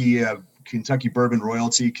Kentucky bourbon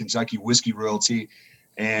royalty, Kentucky whiskey royalty,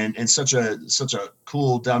 and such a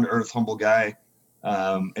cool, down to earth, humble guy.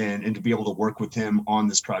 And to be able to work with him on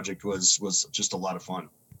this project was just a lot of fun.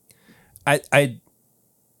 I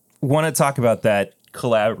want to talk about that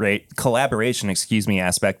collaboration,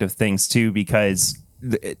 aspect of things too, because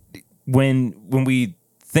when we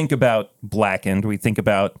think about Blackened, we think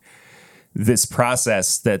about this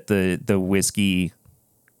process that the whiskey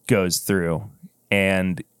goes through,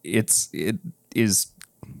 and it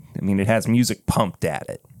has music pumped at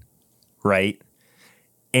it, right?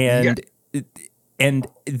 And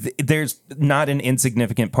there's not an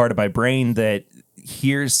insignificant part of my brain that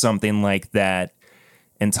hears something like that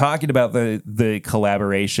and talking about the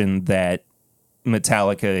collaboration that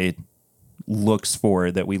Metallica looks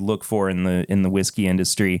for, that we look for in the whiskey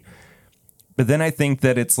industry. But then I think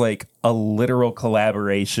that it's like a literal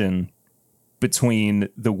collaboration between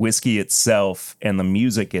the whiskey itself and the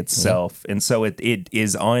music itself. And so it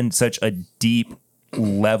is on such a deep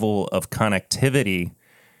level of connectivity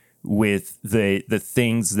with the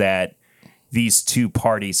things that these two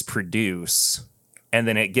parties produce, and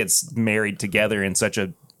then it gets married together in such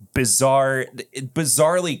a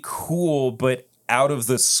bizarrely cool, but out of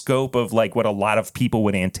the scope of like what a lot of people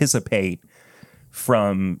would anticipate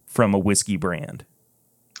from a whiskey brand,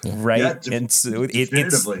 right? Yeah, and so it's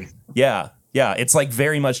it's like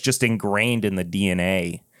very much just ingrained in the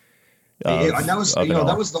DNA. And that was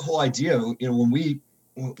that was the whole idea. When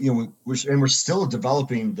we're still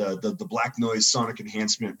developing the Black Noise sonic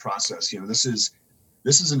enhancement process. This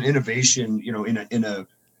is an innovation.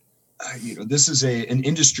 This is an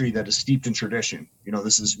industry that is steeped in tradition.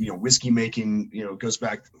 This is whiskey making. Goes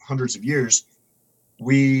back hundreds of years.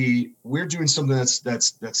 We're doing something that's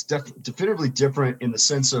definitively different in the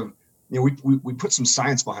sense of we put some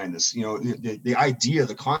science behind this. The idea,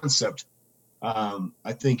 the concept,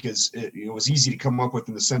 I think it was easy to come up with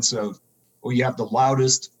in the sense of, well, you have the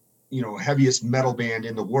loudest, heaviest metal band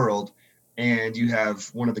in the world, and you have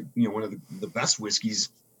one of the best whiskeys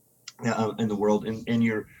in the world, and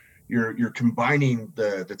you're combining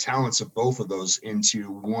the talents of both of those into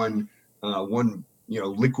one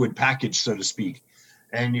liquid package, so to speak,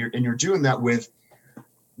 and you're doing that with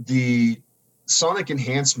the sonic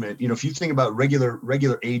enhancement. If you think about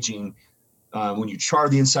regular aging, when you char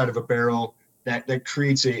the inside of a barrel, that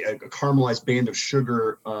creates a caramelized band of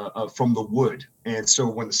sugar from the wood. And so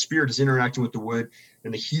when the spirit is interacting with the wood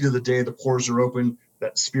in the heat of the day, the pores are open,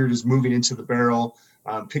 that spirit is moving into the barrel,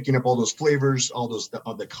 picking up all those flavors, all those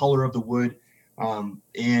the color of the wood, and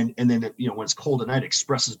then when it's cold at night, it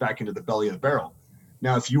expresses back into the belly of the barrel.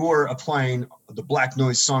 Now, if you're applying the Black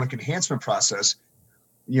Noise sonic enhancement process,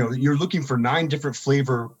 you're looking for 9 different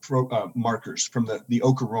flavor markers from the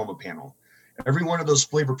oak aroma panel. Every one of those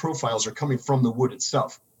flavor profiles are coming from the wood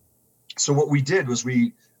itself. So what we did was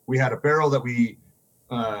we had a barrel that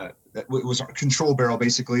was our control barrel,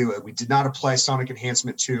 basically. We did not apply sonic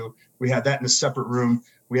enhancement to. We had that in a separate room.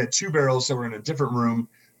 We had 2 barrels that were in a different room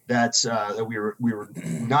that we were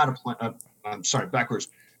not applying. I'm sorry, backwards.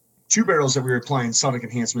 2 barrels that we were applying sonic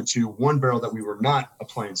enhancement to. 1 barrel that we were not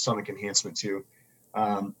applying sonic enhancement to.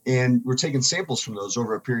 And we're taking samples from those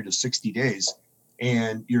over a period of 60 days.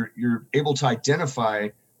 And you're able to identify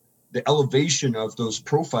the elevation of those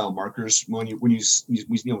profile markers when we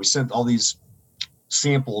sent all these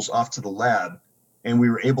samples off to the lab, and we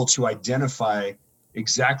were able to identify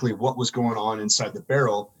exactly what was going on inside the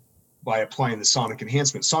barrel by applying the sonic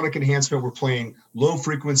enhancement. Sonic enhancement, we're playing low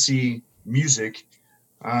frequency music.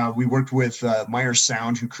 We worked with Meyer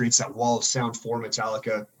Sound, who creates that wall of sound for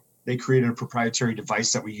Metallica. They created a proprietary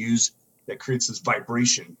device that we use that creates this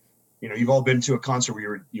vibration. You've all been to a concert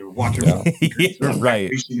where you're walking around, right,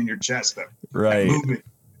 vibration in your chest, that right movement.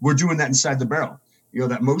 We're doing that inside the barrel.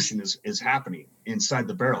 That motion is happening inside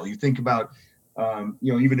the barrel. You think about,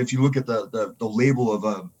 even if you look at the label of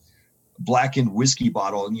a blackened whiskey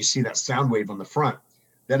bottle and you see that sound wave on the front,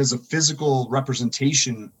 that is a physical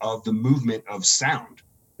representation of the movement of sound.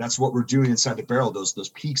 That's what we're doing inside the barrel. Those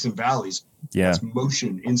peaks and valleys. Yeah. That's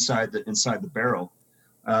motion inside the barrel.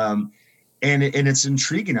 And it's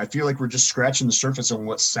intriguing. I feel like we're just scratching the surface on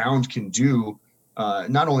what sound can do.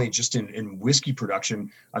 Not only just in whiskey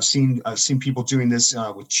production. I've seen people doing this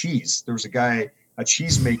with cheese. There was a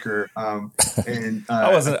cheese maker, and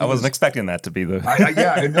I wasn't expecting that to be the.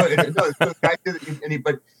 The guy did it,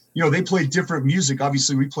 but they play different music.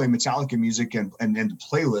 Obviously, we play Metallica music and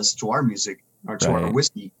playlists to our music or to our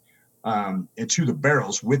whiskey, and to the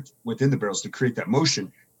barrels within the barrels to create that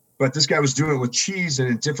motion. But this guy was doing it with cheese and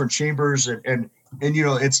in different chambers, and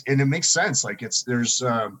it makes sense. Like it's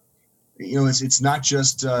not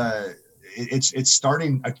just it's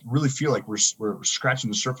starting. I really feel like we're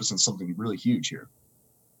scratching the surface on something really huge here.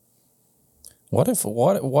 What if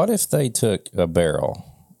they took a barrel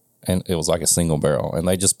and it was like a single barrel and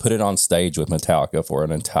they just put it on stage with Metallica for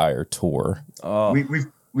an entire tour? Oh,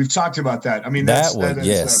 we've talked about that. I mean, that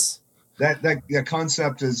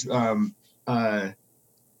concept is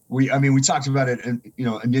we talked about it, and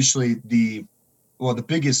initially the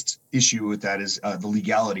biggest issue with that is the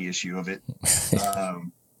legality issue of it,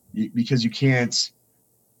 because you can't,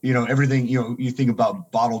 everything, you think about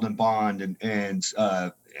bottled and bond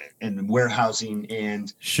and warehousing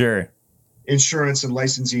and sure insurance and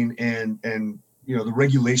licensing and the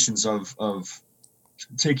regulations of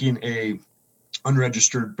taking a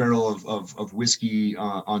unregistered barrel of whiskey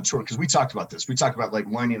on tour. Because we talked about this. We talked about like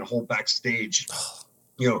lining a whole backstage.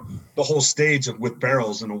 The whole stage with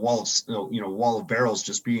barrels and a wall of barrels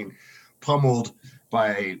just being pummeled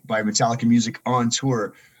by Metallica music on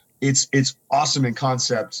tour. It's awesome in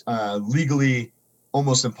concept. Legally,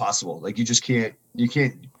 almost impossible. Like you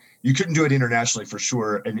couldn't do it internationally for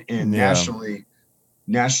sure, and nationally,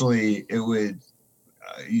 it would.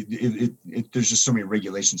 There's just so many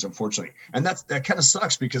regulations, unfortunately, and that kind of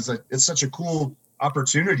sucks because it's such a cool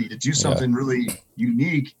opportunity to do something really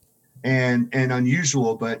unique and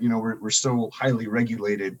unusual, but we're so highly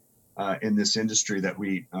regulated in this industry that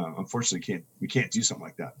we unfortunately can't do something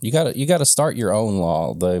like that. You got to start your own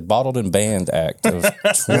law, the Bottled and Banned Act of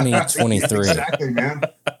 2023. Exactly, man.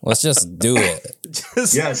 Let's just do it.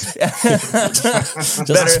 Yes.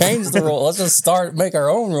 Just change the rule. Let's just make our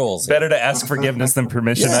own rules. Better to ask forgiveness than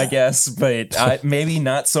permission, I guess. But maybe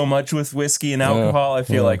not so much with whiskey and alcohol. I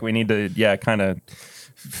feel like we need to, kind of.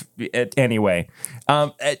 Anyway,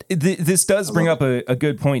 this does bring up a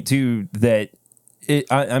good point too. That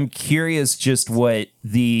I'm curious just what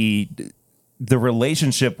the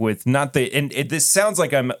relationship with this sounds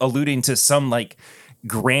like I'm alluding to some like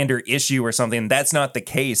grander issue or something. That's not the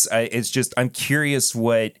case. It's just I'm curious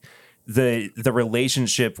what the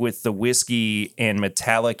relationship with the whiskey and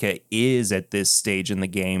Metallica is at this stage in the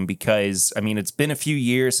game, because I mean it's been a few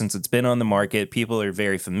years since it's been on the market. People are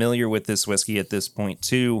very familiar with this whiskey at this point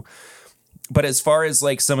too. But as far as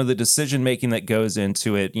like some of the decision making that goes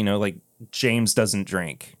into it, like James doesn't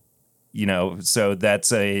drink, so that's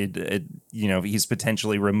he's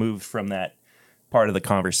potentially removed from that part of the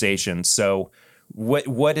conversation. So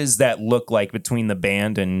what does that look like between the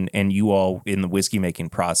band and you all in the whiskey making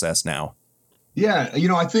process now? Yeah,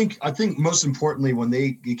 I think most importantly, when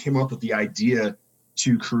they came up with the idea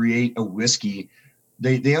to create a whiskey,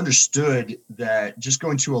 they understood that just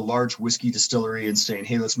going to a large whiskey distillery and saying,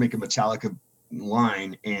 hey, let's make a Metallica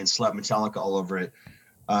line and slap Metallica all over it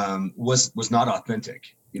was not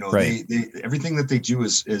authentic. Right. They everything that they do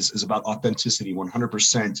is about authenticity,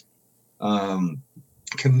 100%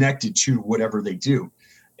 connected to whatever they do.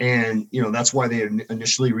 And, that's why they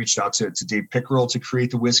initially reached out to Dave Pickerel to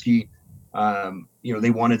create the whiskey. They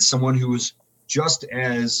wanted someone who was just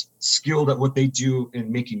as skilled at what they do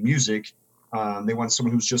in making music. They wanted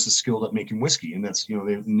someone who's just as skilled at making whiskey. And that's, they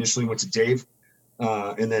initially went to Dave,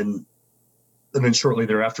 and then shortly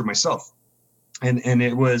thereafter myself. And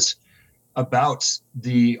it was, about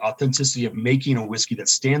the authenticity of making a whiskey that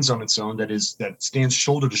stands on its own, that stands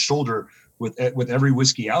shoulder to shoulder with every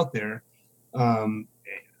whiskey out there,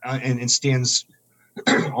 and stands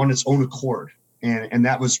on its own accord. And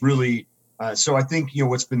that was really, so I think,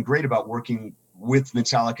 what's been great about working with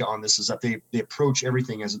Metallica on this is that they approach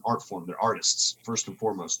everything as an art form. They're artists first and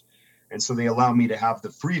foremost. And so they allow me to have the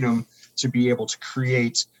freedom to be able to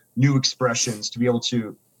create new expressions, to be able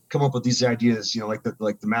to come up with these ideas, like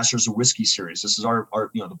the Masters of Whiskey series. This is our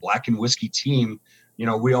the Black and Whiskey team.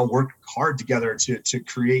 We all work hard together to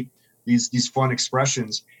create these fun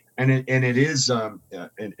expressions. And it is an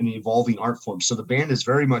evolving art form. So the band is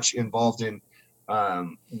very much involved in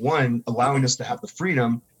one, allowing us to have the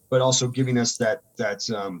freedom, but also giving us that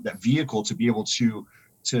vehicle to be able to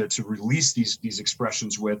release these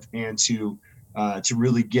expressions with, and to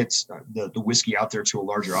really get the whiskey out there to a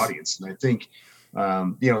larger audience. And I think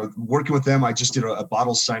working with them, I just did a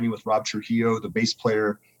bottle signing with Rob Trujillo, the bass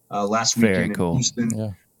player, last weekend in Houston.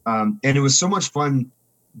 Yeah. And it was so much fun,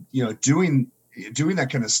 doing that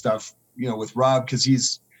kind of stuff, with Rob, because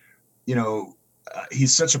he's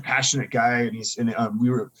such a passionate guy, and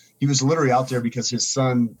he was literally out there because his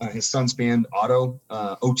son's band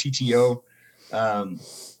OTTO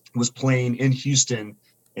was playing in Houston,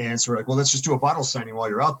 and so we're like, well, let's just do a bottle signing while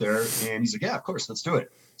you're out there. And he's like, yeah, of course, let's do it.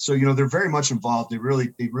 So they're very much involved. They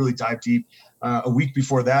really dive deep. A week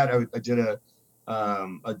before that, I did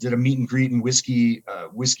a meet and greet and whiskey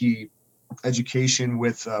education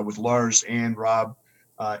with Lars and Rob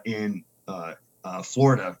in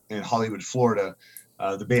Florida, in Hollywood, Florida.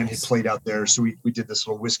 The band had played out there, so we did this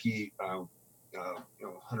little whiskey,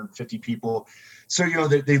 150 people. So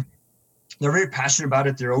they're very passionate about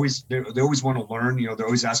it. They always want to learn. They're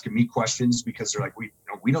always asking me questions because they're like, we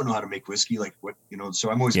don't know how to make whiskey, like what. So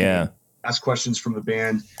I'm always ask questions from the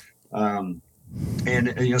band. So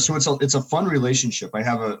it's a fun relationship. I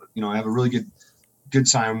have a really good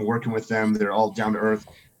time working with them. They're all down to earth.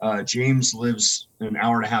 James lives an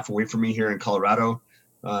hour and a half away from me here in Colorado.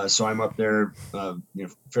 So I'm up there,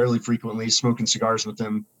 fairly frequently, smoking cigars with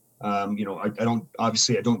him. I don't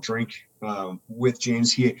drink with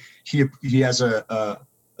James. He has a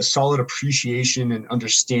solid appreciation and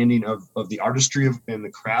understanding of the artistry and the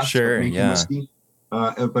craft of making whiskey.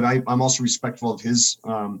 But I'm also respectful of his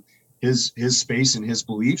space and his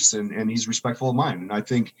beliefs, and he's respectful of mine. And I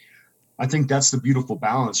think that's the beautiful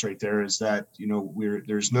balance right there, is that,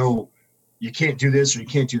 there's no, you can't do this or you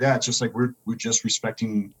can't do that. It's just like we're just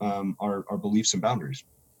respecting our beliefs and boundaries.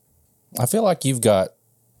 I feel like you've got,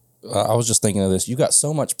 I was just thinking of this, you've got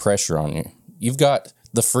so much pressure on you. You've got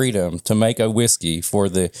the freedom to make a whiskey for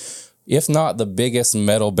if not the biggest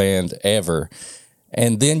metal band ever.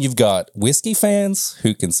 And then you've got whiskey fans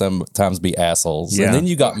who can sometimes be assholes. Yeah. And then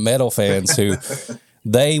you got metal fans who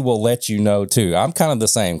they will let you know too. I'm kind of the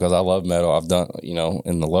same because I love metal. I've done,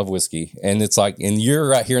 and I love whiskey. And it's like, and you're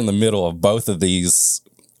right here in the middle of both of these,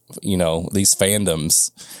 these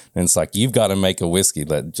fandoms. And it's like, you've got to make a whiskey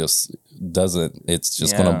that just doesn't, it's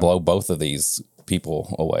just going to blow both of these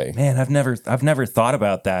people away. Man, I've never thought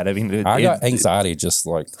about that. I mean, I got anxiety just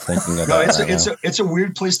like thinking about it. It's a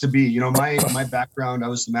weird place to be. My background, I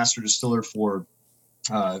was the master distiller for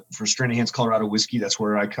Stranahan's Colorado Whiskey. That's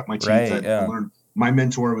where I cut my teeth. I learned. My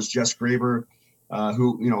mentor was Jess Graber,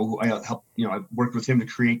 who I helped. I worked with him to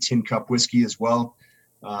create Tin Cup whiskey as well.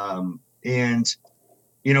 So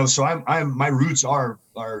my roots are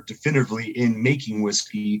definitively in making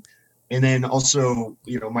whiskey. And then also,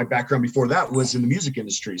 my background before that was in the music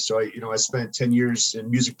industry. So I spent 10 years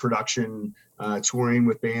in music production, touring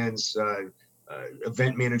with bands,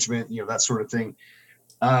 event management, that sort of thing.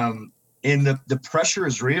 And the pressure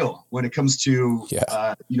is real when it comes to,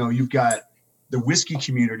 you've got the whiskey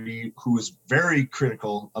community who is very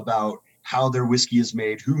critical about how their whiskey is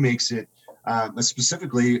made, who makes it,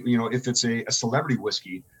 specifically, if it's a celebrity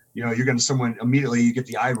whiskey, you're going to someone immediately, you get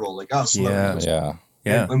the eye roll, like, oh, celebrity whiskey.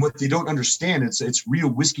 Yeah. And what they don't understand, it's real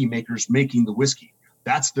whiskey makers making the whiskey.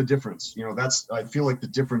 That's the difference. I feel like the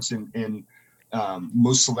difference in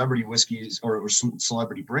most celebrity whiskeys or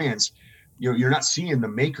celebrity brands, you're not seeing the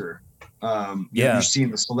maker. You're seeing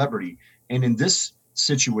the celebrity. And in this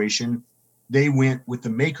situation, they went with the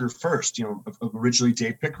maker first, originally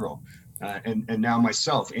Dave Pickerel, and now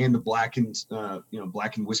myself and the Black and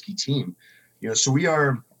Whiskey team. So we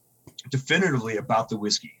are definitively about the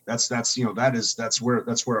whiskey. That's where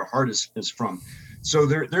our heart is from. So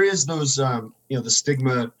there is those the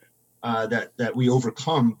stigma that we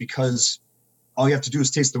overcome, because all you have to do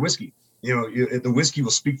is taste the whiskey. The whiskey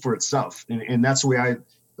will speak for itself, and that's the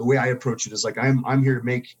way I approach it. Is like I'm here to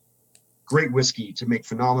make great whiskey, to make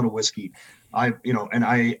phenomenal whiskey. I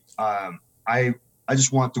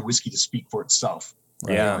just want the whiskey to speak for itself.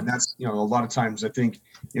 Right? Yeah. And that's, a lot of times I think,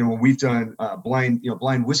 when we've done blind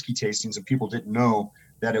whiskey tastings and people didn't know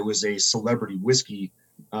that it was a celebrity whiskey,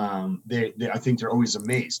 I think they're always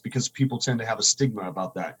amazed, because people tend to have a stigma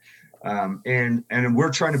about that. And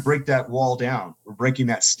we're trying to break that wall down. We're breaking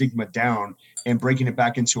that stigma down and breaking it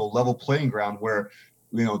back into a level playing ground where,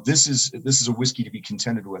 this is a whiskey to be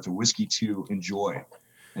contended with, a whiskey to enjoy.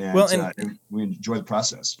 And we enjoy the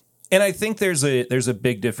process. And I think there's a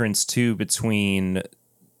big difference too between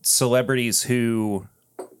celebrities who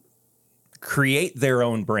create their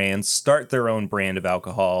own brands, start their own brand of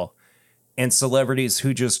alcohol, and celebrities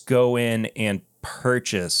who just go in and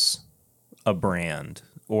purchase a brand,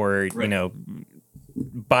 or right.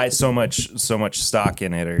 Buy so much stock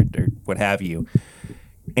in it, or what have you.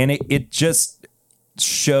 And it just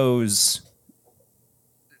shows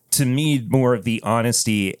to me more of the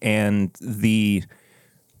honesty and the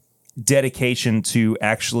dedication to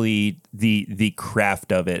actually the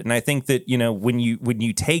craft of it. And I think that, when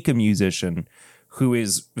you take a musician who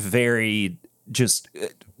is very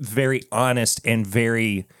honest and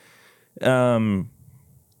very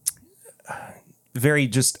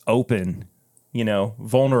just open,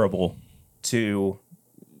 vulnerable to,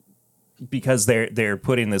 because they're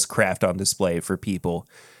putting this craft on display for people.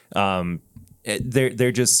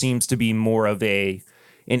 There just seems to be more of an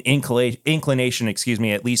inclination,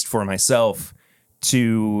 at least for myself,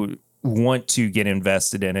 to want to get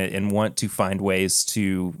invested in it and want to find ways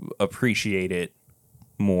to appreciate it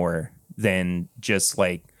more than just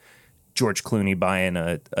like George Clooney buying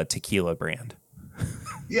a tequila brand.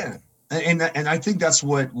 Yeah. And I think that's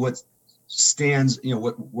what stands,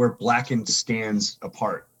 where Blackened stands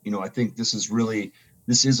apart. I think this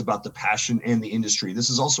is about the passion and the industry. This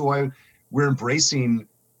is also why we're embracing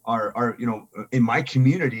our in my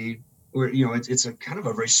community, where, it's a kind of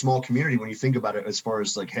a very small community when you think about it, as far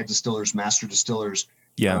as like head distillers, master distillers,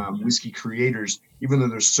 whiskey creators. Even though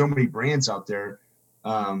there's so many brands out there,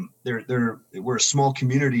 we're a small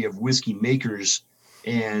community of whiskey makers,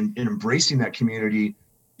 and embracing that community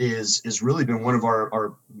is really been one of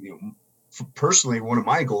our personally, one of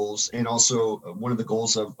my goals, and also one of the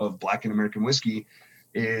goals of Blackened American Whiskey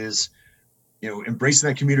is, embracing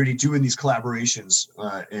that community, doing these collaborations,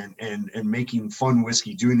 and making fun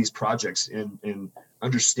whiskey, doing these projects, and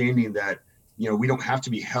understanding that, we don't have to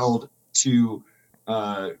be held to,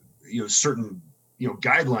 certain,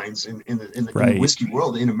 guidelines in the whiskey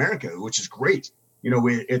world in America, which is great.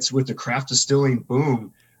 It's with the craft distilling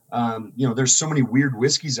boom. There's so many weird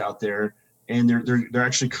whiskeys out there, and they're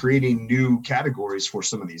actually creating new categories for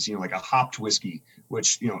some of these, like a hopped whiskey,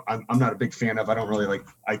 which, I'm not a big fan of. I don't really like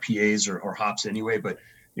IPAs or hops anyway, but,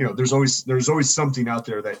 there's always something out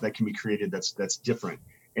there that can be created that's different.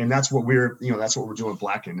 And that's what we're doing with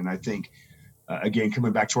Blackened. And I think, again,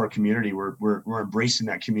 coming back to our community, we're embracing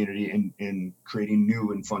that community and creating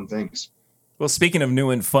new and fun things. Well, speaking of new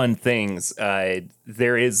and fun things,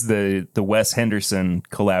 there is the Wes Henderson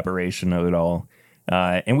collaboration of it all.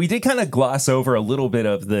 And we did kind of gloss over a little bit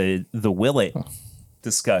of the Willet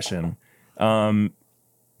discussion.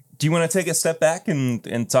 Do you want to take a step back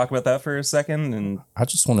and talk about that for a second? And I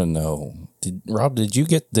just want to know, did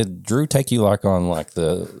Drew take you like on like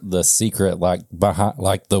the secret, like behind,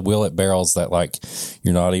 like the Willet barrels that like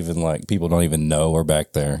you're not even like, people don't even know are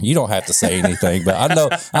back there? You don't have to say anything, but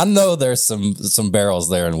I know there's some barrels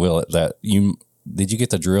there in Willet that did you get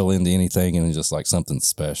to drill into anything, and just like something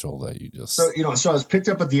special that you just... So I was picked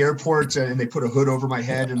up at the airport, and they put a hood over my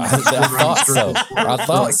head, and I thought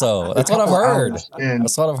so. That's what I've heard.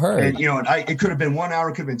 That's what I've heard. And it could have been 1 hour,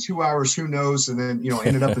 could have been 2 hours, who knows? And then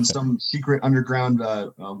ended up in some secret underground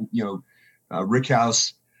rick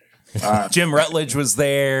house. Jim Rutledge was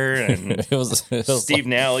there, and it was Steve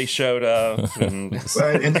Nally showed up, and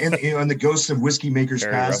the ghosts of whiskey makers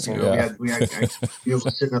past. We had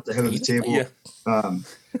sitting at the head of the table.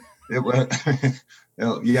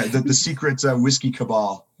 The secret whiskey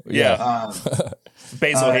cabal.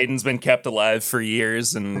 Basil Hayden's been kept alive for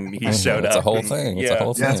years, and he showed up. It's a whole thing. It's a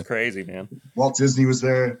whole thing. It's crazy, man. Walt Disney was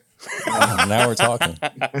there. Now we're talking.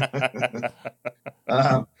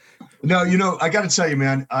 No, I got to tell you,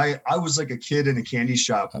 man, I was like a kid in a candy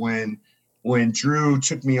shop when Drew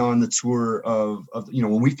took me on the tour of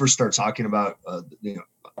when we first started talking about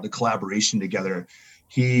the collaboration together.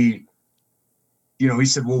 He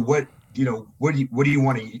said, well, what do you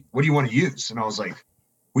want to use? And I was like,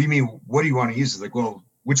 what do you mean, what do you want to use? He's like, well,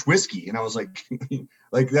 which whiskey? And I was like,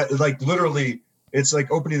 like that, like literally, it's like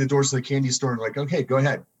opening the doors to the candy store and like, okay, go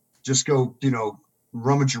ahead, just go,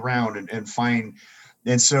 rummage around and find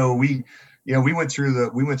And so we went through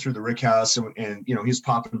the rick house, and he was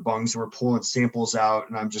popping bungs, and we're pulling samples out,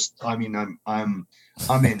 and I'm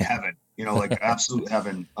in heaven, like absolute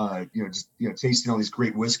heaven, tasting all these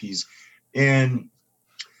great whiskeys. And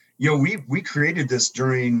we created this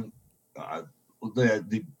during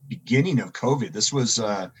the beginning of COVID. This was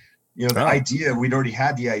the idea. We'd already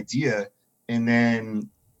had the idea, and then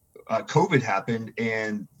COVID happened,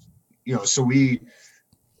 and so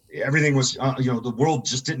everything was the world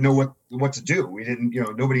just didn't know what to do. We didn't,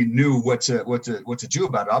 nobody knew what to do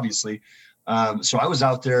about it, obviously. So I was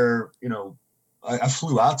out there, I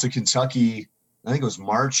flew out to Kentucky, I think it was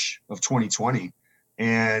March of 2020,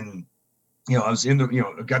 and I was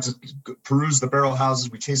got to peruse the barrel houses.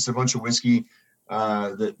 We tasted a bunch of whiskey.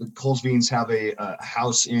 The Colesbeans have a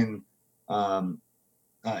house in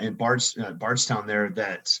Bardstown there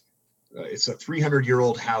that it's a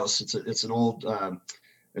 300-year-old house. It's an old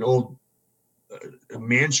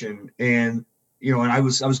mansion, and and I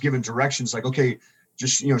was given directions like, okay,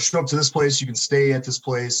 just show up to this place. You can stay at this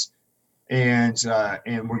place, and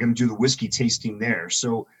we're going to do the whiskey tasting there.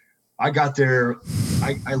 So I got there.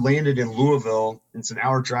 I landed in Louisville. It's an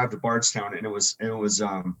hour drive to Bardstown, and it was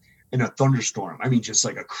in a thunderstorm. I mean, just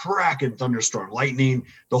like a cracking thunderstorm, lightning,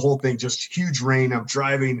 the whole thing, just huge rain. I'm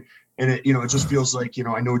driving, and it just feels like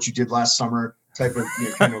I know what you did last summer type of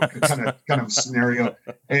kind of scenario.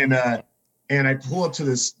 And I pull up to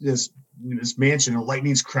this mansion, and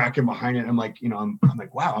lightning's cracking behind it. I'm like, I'm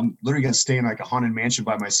like, wow, I'm literally gonna stay in like a haunted mansion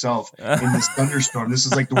by myself in this thunderstorm. This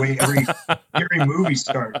is like the way every movie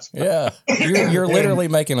starts. Yeah, you're literally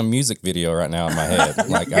making a music video right now in my head.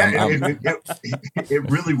 Like, it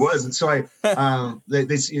really was. And so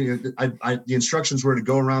the instructions were to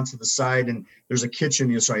go around to the side, and there's a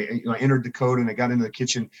kitchen. So I entered the code, and I got into the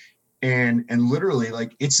kitchen. And literally,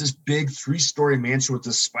 like, it's this big 3-story mansion with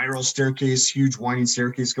this spiral staircase, huge winding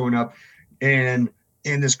staircase going up, and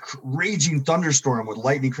this raging thunderstorm with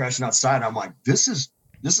lightning crashing outside. I'm like, this is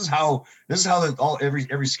how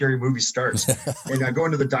every scary movie starts. And I go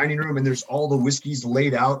into the dining room, and there's all the whiskeys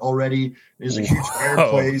laid out already. There's a huge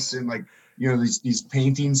fireplace, and like these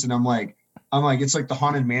paintings, and I'm like, it's like the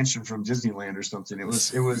Haunted Mansion from Disneyland or something. It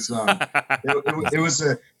was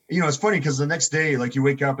it's funny because the next day, like, you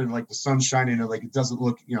wake up and like the sun's shining, and like it doesn't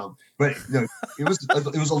look, but it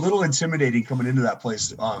was a little intimidating coming into that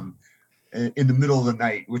place in the middle of the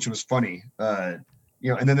night, which was funny. And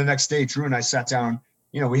then the next day, Drew and I sat down.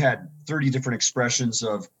 We had 30 different expressions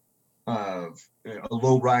of a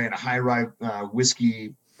low rye and a high rye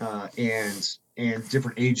whiskey, and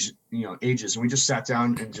different ages, and we just sat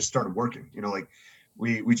down and just started working.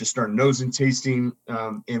 We just started nosing, tasting,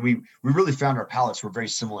 and we really found our palates were very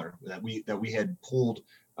similar. That we had pulled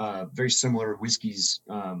very similar whiskeys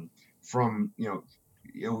from we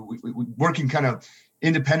working kind of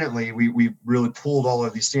independently. We really pulled all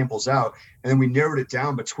of these samples out, and then we narrowed it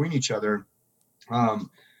down between each other.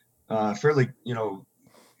 Fairly,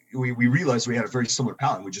 we realized we had a very similar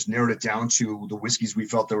palate. We just narrowed it down to the whiskeys we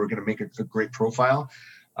felt that were going to make a great profile.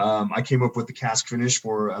 I came up with the cask finish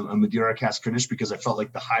for a Madeira cask finish because I felt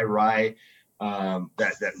like the high rye,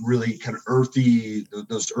 that really kind of earthy,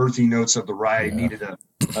 those earthy notes of the rye needed a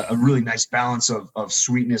really nice balance of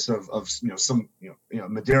sweetness of some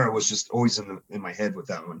Madeira was just always in my head with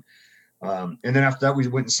that one. And then after that, we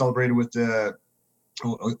went and celebrated with the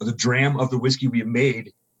dram of the whiskey we had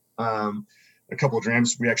made. A couple of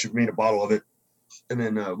drams. We actually made a bottle of it. And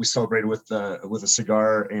then we celebrated with a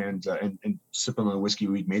cigar and sipping on the whiskey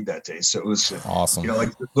we'd made that day. So it was awesome.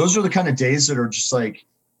 Like those are the kind of days that are just like,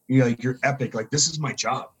 like you're epic. Like, this is my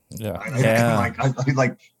job. Yeah.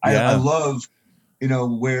 I love,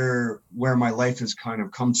 where my life has kind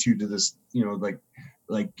of come to this,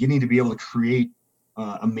 like getting to be able to create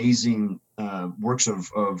amazing works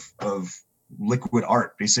of liquid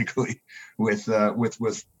art, basically, with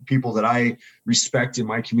people that I respect in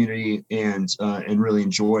my community and really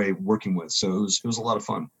enjoy working with. So it was a lot of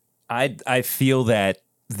fun. I feel that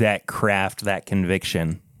craft, that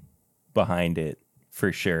conviction behind it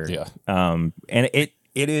for sure. Yeah. And it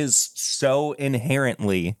is so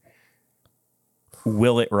inherently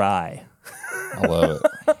Willet Rye. I love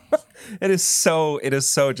it. It is so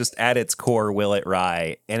just at its core Willet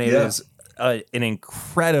Rye, and it is an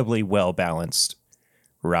incredibly well balanced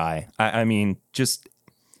rye. I mean, just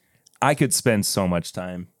I could spend so much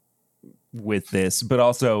time with this, but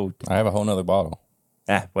also I have a whole nother bottle.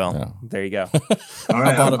 There you go. All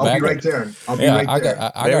right, I'll be right there. I'll be right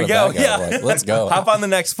there. There we go. Yeah, like, let's go. Hop on the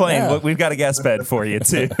next plane. Yeah. We've got a guest bed for you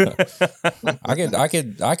too.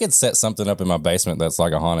 I could set something up in my basement that's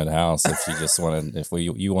like a haunted house if you just wanted. If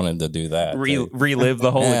you wanted to do that, relive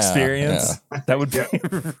the whole experience. Yeah. That would be.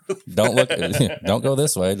 Don't go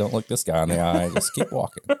this way. Don't look this guy in the eye. Just keep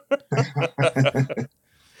walking.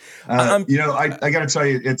 I got to tell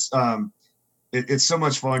you, it's so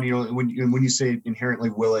much fun. You know, when you say inherently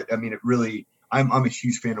will it, I mean, it really, I'm a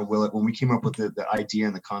huge fan of will it. When we came up with the idea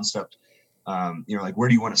and the concept, like, where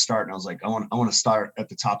do you want to start? And I was like, I want to start at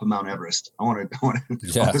the top of Mount Everest. I want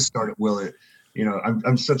to start at Will It. You know,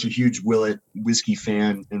 I'm such a huge Will It whiskey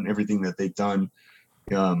fan and everything that they've done.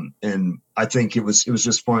 And I think it was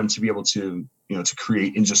just fun to be able to, to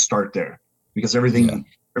create and just start there, because everything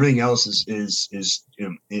else is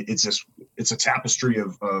it's a tapestry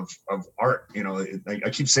of art. You know, I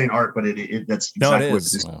keep saying art, but that's exactly what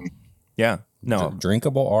it is. Wow. Yeah, no, it's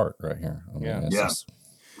drinkable art right here. I mean, it's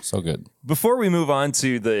so good. Before we move on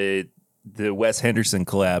to the Wes Henderson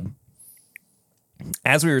collab,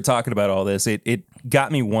 as we were talking about all this, it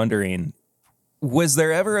got me wondering: was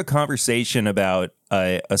there ever a conversation about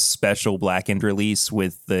a special Blackened release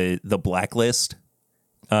with the Blacklist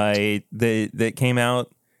that came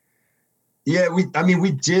out? Yeah,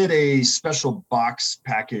 we did a special box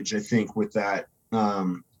package, I think, with that.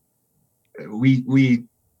 We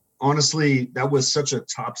honestly, that was such a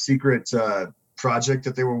top secret project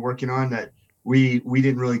that they were working on that we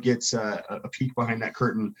didn't really get a peek behind that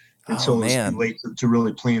curtain until it was too late to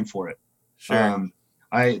really plan for it. Sure.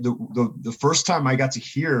 The first time I got to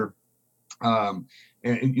hear, and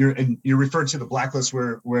you're referring to the Blacklist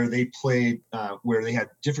where they played, where they had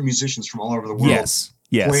different musicians from all over the world.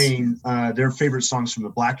 Yes. Playing their favorite songs from the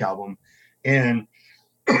Black Album. And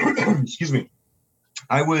excuse me,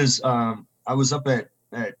 I was up at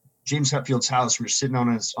James Hetfield's house. We were sitting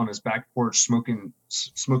on his back porch smoking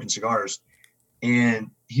cigars,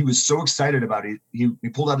 and he was so excited about it. He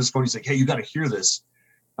pulled out his phone. He's like, "Hey, you got to hear this!"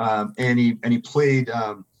 And he played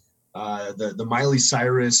the Miley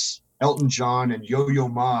Cyrus, Elton John, and Yo-Yo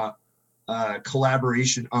Ma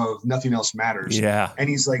collaboration of Nothing Else Matters. Yeah. And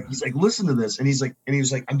he's like, listen to this. And he was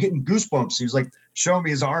like, I'm getting goosebumps. He was like, showing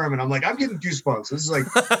me his arm, and I'm like, I'm getting goosebumps. This is like,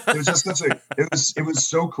 it was just it was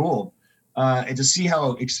so cool. And to see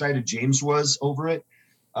how excited James was over it,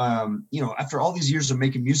 after all these years of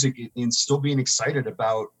making music and still being excited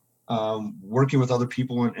about working with other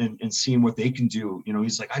people and seeing what they can do.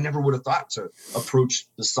 He's like, I never would have thought to approach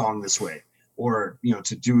the song this way, or,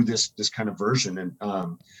 to do this kind of version. And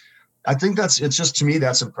I think to me,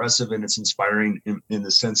 that's impressive, and it's inspiring in the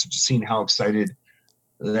sense of just seeing how excited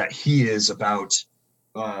that he is about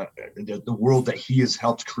the world that he has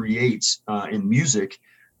helped create in music.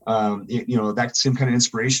 That same kind of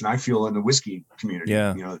inspiration I feel in the whiskey community.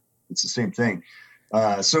 Yeah. It's the same thing.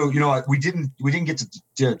 So we didn't get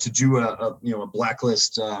to do a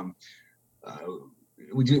Blacklist.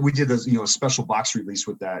 We did a special box release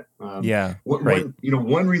with that.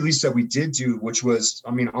 One release that we did do, which was,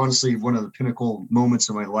 honestly, one of the pinnacle moments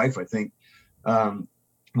of my life, I think,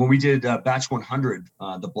 when we did Batch 100,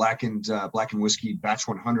 the Blackened Whiskey Batch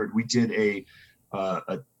 100, we did a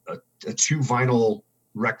 2 vinyl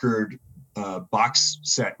record box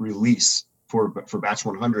set release for Batch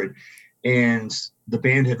 100, and the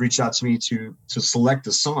band had reached out to me to select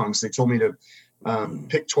the songs. They told me to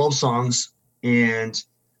pick 12 songs. And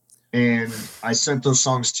I sent those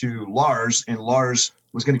songs to Lars, and Lars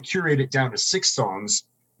was going to curate it down to 6 songs.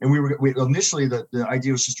 And we initially the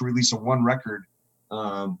idea was just to release a 1 record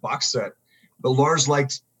box set, but Lars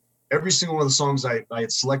liked every single one of the songs I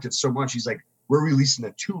had selected so much. He's like, we're releasing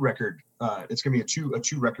a 2 record. It's going to be a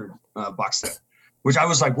 2 record box set, which I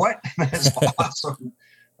was like, what? That's awesome.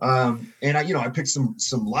 And I picked some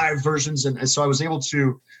live versions, and so I was able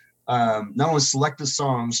to not only select the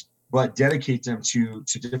songs, but dedicate them to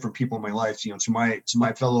different people in my life, to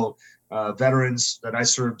my fellow veterans that I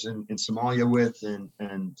served in Somalia with and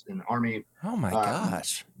in the Army. Oh my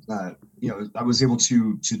gosh. I was able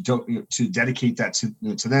to dedicate that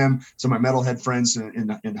to them, to my metalhead friends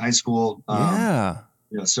in high school.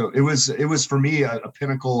 So it was for me a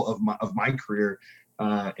pinnacle of my career.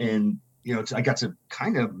 And I got to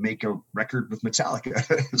kind of make a record with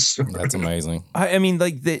Metallica. So, that's amazing. I mean,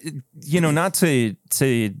 like not to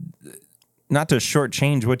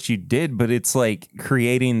shortchange what you did, but it's like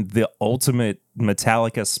creating the ultimate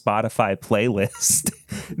Metallica Spotify playlist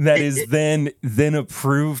that is then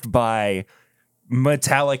approved by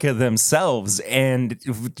Metallica themselves, and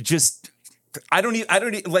just I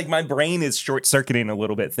don't like my brain is short circuiting a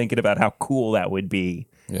little bit thinking about how cool that would be.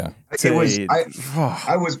 Yeah, it was.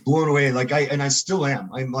 I was blown away. Like I still am.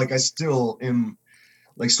 I still am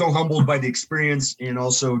like so humbled by the experience, and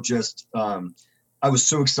also just I was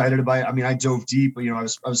so excited by it. I mean, I dove deep. You know, I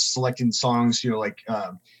was selecting songs. You know, like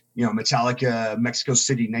Metallica, Mexico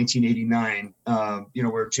City, 1989. You know,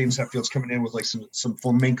 where James Hetfield's coming in with like some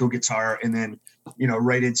flamenco guitar, and then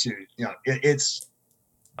right into it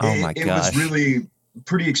was really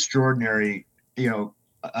pretty extraordinary. And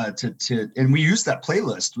we used that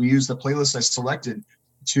playlist. We used the playlist I selected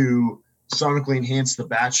to sonically enhance the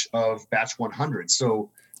batch 100.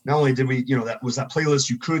 So not only did we, that was that playlist,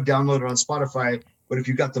 you could download it on Spotify, but if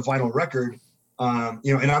you got the vinyl record,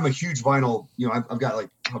 and I'm a huge vinyl, I've got like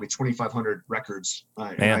probably 2,500 records.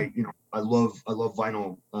 And I love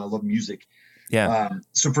vinyl, love music. Yeah.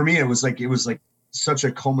 So for me, it was like such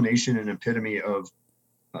a culmination and epitome of,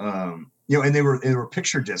 and they were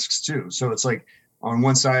picture discs too. So it's like, on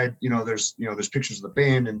one side, there's pictures of the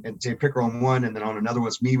band and Dave Picker on one, and then on another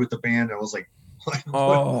one's me with the band. I was like,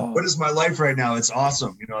 what is my life right now? It's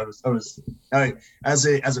awesome. As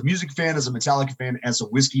a music fan, as a Metallica fan, as a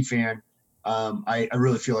whiskey fan, I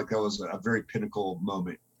really feel like that was a very pinnacle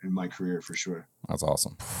moment in my career for sure. That's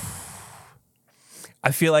awesome.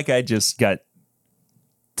 I feel like I just got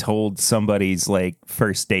told somebody's like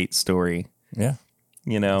first date story. Yeah.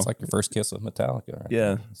 It's like your first kiss with Metallica. Right?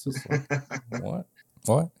 Yeah. It's just like, what?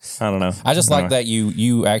 I don't know. I just like that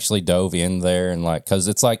you actually dove in there and like, because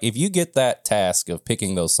it's like if you get that task of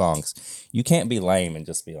picking those songs, you can't be lame and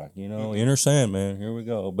just be like, Enter Sandman, here we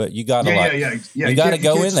go. But you got to you got to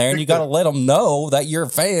go in there and you got to let them know that you're a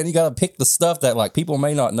fan. You got to pick the stuff that like people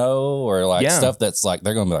may not know or like stuff that's like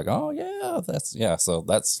they're gonna be like, oh yeah, So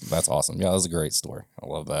that's awesome. Yeah, that was a great story. I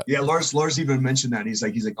love that. Yeah, Lars even mentioned that. He's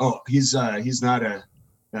like, oh, he's not a.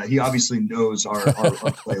 He obviously knows our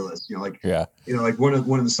playlist. Like one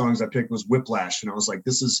of the songs I picked was Whiplash, and I was like,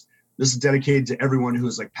 this is dedicated to everyone who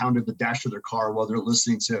has like pounded the dash of their car while they're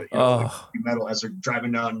listening to metal as they're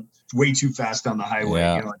driving down way too fast down the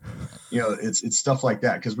highway. Yeah. It's stuff like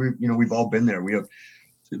that because we've all been there.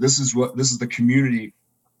 This is the community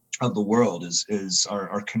of the world is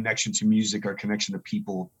our connection to music, our connection to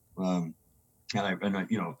people,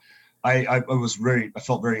 I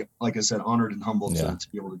felt very, like I said, honored and humbled to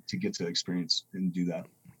be able to get to experience and do that.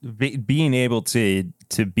 Being able to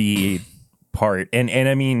be part, and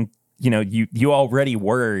I mean, you already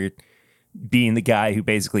were being the guy who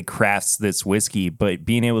basically crafts this whiskey, but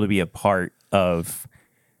being able to be a part of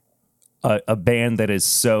a band that is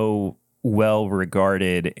so well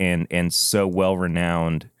regarded and so well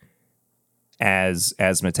renowned as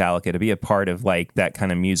Metallica, to be a part of like that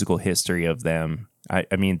kind of musical history of them.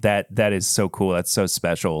 I mean, that is so cool. That's so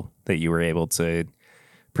special that you were able to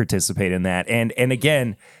participate in that. And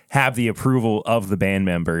again, have the approval of the band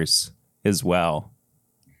members as well.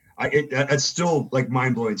 It's still like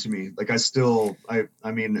mind blowing to me. Like I'm still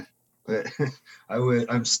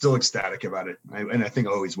ecstatic about it. And I think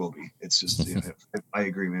I always will be. It's just, I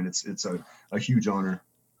agree, man. It's a huge honor.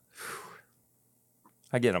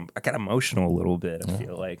 I get emotional a little bit. I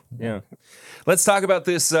feel like, Let's talk about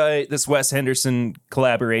this Wes Henderson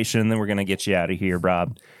collaboration, and then we're gonna get you out of here,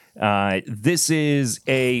 Rob. This is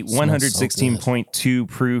a 116.2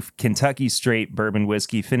 proof Kentucky straight bourbon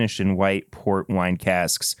whiskey finished in white port wine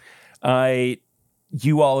casks.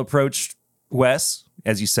 You all approached Wes,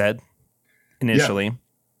 as you said initially.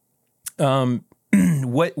 Yeah.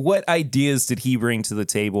 What ideas did he bring to the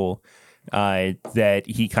table that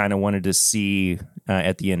he kind of wanted to see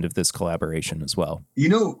at the end of this collaboration as well?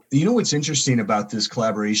 What's interesting about this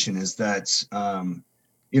collaboration is that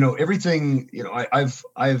everything, I've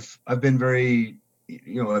been very,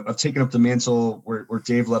 I've taken up the mantle where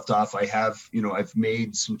Dave left off. I've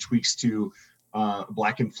made some tweaks to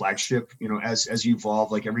Blackened Flagship, as you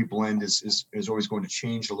evolve, like every blend is always going to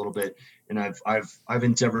change a little bit. And I've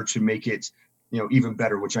endeavored to make it, even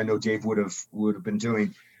better, which I know Dave would have been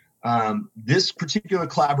doing. This particular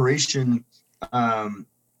collaboration,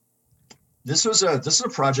 this is a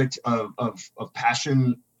project of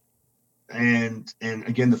passion and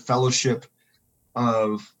again, the fellowship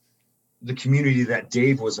of the community that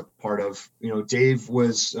Dave was a part of. Dave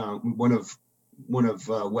was one of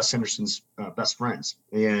Wes Henderson's best friends,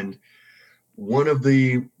 and one of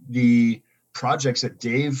the projects that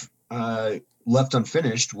Dave left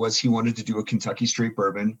unfinished was he wanted to do a Kentucky straight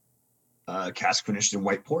bourbon cask finished in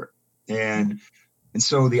white port, and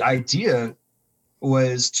so the idea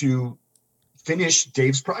was to finish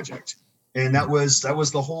Dave's project, and that was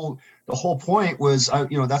the whole point. Was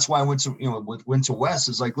that's why I went to Wes.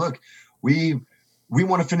 Is like, look, we we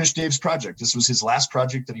want to finish Dave's project. This was his last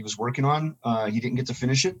project that he was working on. He didn't get to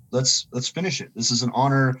finish it. Let's finish it. This is an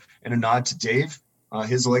honor and a nod to Dave,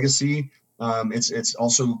 his legacy. It's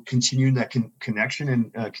also continuing that connection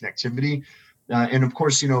and connectivity. And of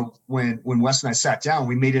course, when Wes and I sat down,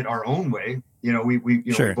 we made it our own way.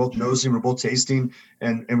 We're both nosing, we're both tasting,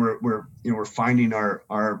 and we're finding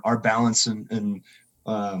our balance and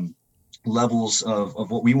levels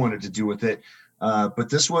of what we wanted to do with it. But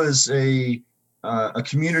this was a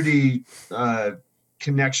community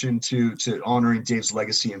connection to honoring Dave's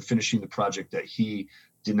legacy and finishing the project that he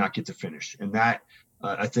did not get to finish. And that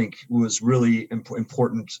I think was really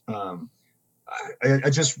important. I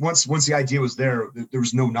just, once the idea was there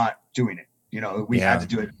was no not doing it. We had to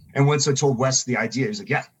do it. And once I told Wes the idea, he was like,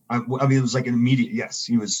 yeah. I mean, it was like an immediate yes.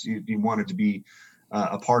 He wanted to be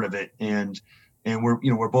a part of it. And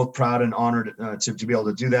we're both proud and honored to be able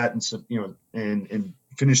to do that. And so, and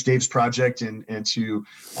finish Dave's project and to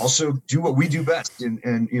also do what we do best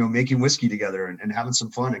and making whiskey together and having some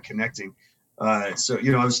fun and connecting. So,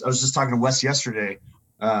 I was just talking to Wes yesterday,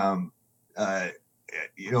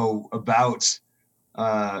 about,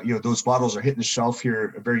 those bottles are hitting the shelf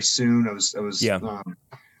here very soon. I was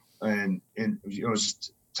and I was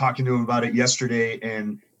just talking to him about it yesterday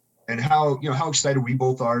and how excited we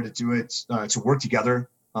both are to do it, to work together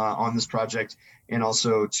on this project. And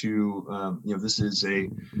also to, this is a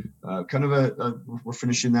kind of we're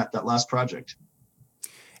finishing that last project.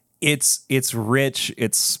 It's rich,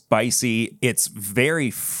 it's spicy, it's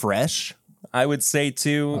very fresh, I would say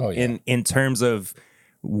too, in terms of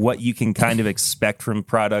what you can kind of expect from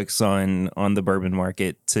products on the bourbon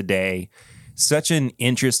market today. Such an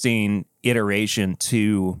interesting iteration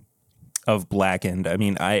too of Blackened. I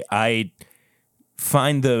mean, I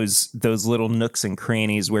find those little nooks and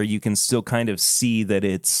crannies where you can still kind of see that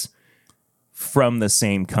it's from the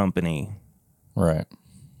same company. Right.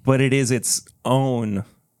 But it is its own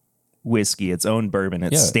whiskey, its own bourbon.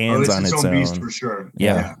 It stands on its own beast for sure.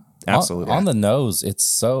 Yeah. Absolutely. On the nose,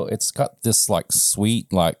 it's got this like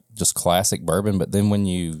sweet, like just classic bourbon, but then when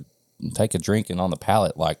you take a drink and on the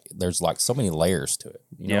palate, like there's like so many layers to it.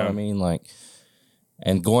 You know what I mean? Like,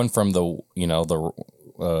 and going from the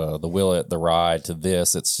Willet, the rye to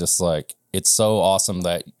this, it's just like, it's so awesome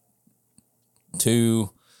that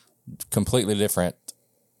two completely different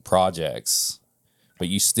projects, but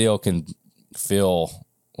you still can feel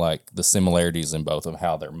like the similarities in both of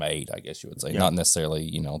how they're made, I guess you would say. Not necessarily,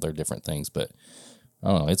 they're different things, but I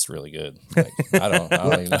don't know, it's really good. Like, I don't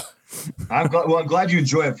even know. I'm glad you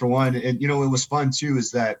enjoy it for one. And it was fun too, is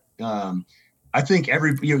that I think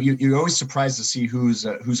you're always surprised to see who's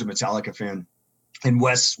a Metallica fan. And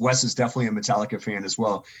Wes is definitely a Metallica fan as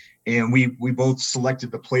well. And we both selected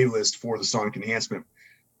the playlist for the sonic enhancement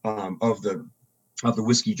of the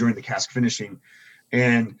whiskey during the cask finishing.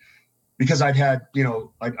 And because I'd had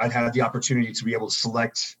the opportunity to be able to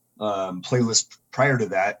select playlists prior to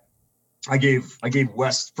that, I gave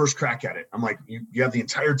Wes first crack at it. I'm like, you have the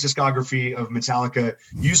entire discography of Metallica.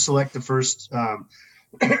 You select the first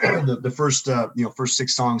the first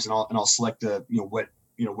 6 songs, and I'll select what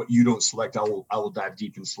you don't select. I will dive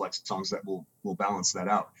deep and select songs that will balance that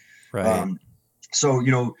out. Right. So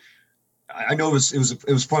I know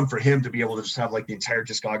it was fun for him to be able to just have like the entire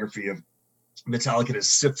discography of Metallica to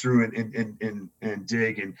sift through and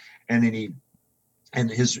dig and then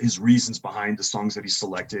his reasons behind the songs that he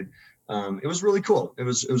selected. It was really cool. It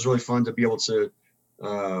was really fun to be able to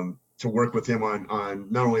work with him on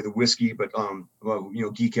not only the whiskey, but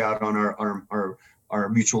geek out on our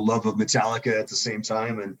mutual love of Metallica at the same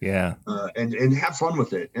time, and have fun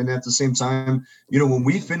with it. And at the same time, when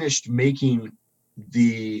we finished making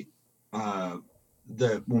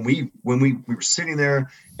when we were sitting there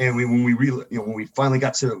and when we finally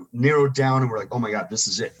got to narrow down and we're like, oh my God, this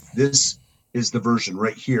is it. This is the version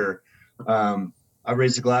right here. I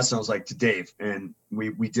raised a glass and I was like, to Dave, and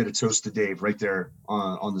we did a toast to Dave right there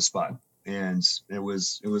on the spot. And it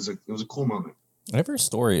was a cool moment. Every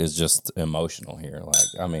story is just emotional here. Like,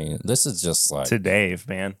 I mean, this is just like to Dave,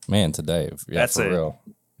 man, to Dave. Yeah, that's for real.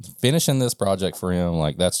 Finishing this project for him,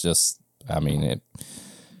 like that's just, I mean,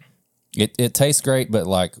 it tastes great, but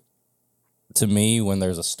like to me, when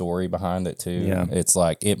there's a story behind it too, it's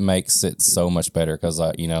like it makes it so much better because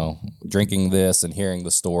drinking this and hearing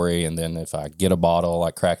the story, and then if I get a bottle,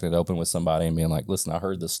 like cracking it open with somebody and being like, listen, I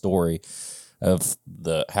heard the story of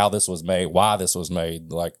how this was made, why this was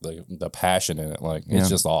made, like the passion in it, like it's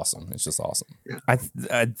just awesome. It's just awesome.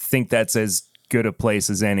 I think that's as good a place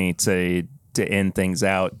as any to end things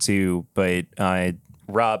out too. But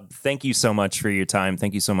Rob, thank you so much for your time.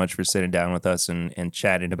 Thank you so much for sitting down with us and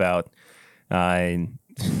chatting about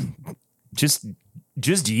just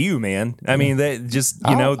just you, man. I mean, that just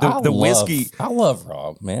the whiskey. I love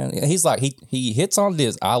Rob, man. He's like he hits on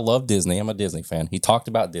Disney. I love Disney. I'm a Disney fan. He talked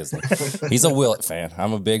about Disney. He's a Willett fan.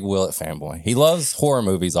 I'm a big Willett fanboy. He loves horror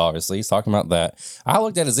movies. Obviously, he's talking about that. I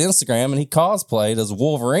looked at his Instagram and he cosplayed as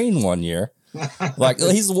Wolverine one year. Like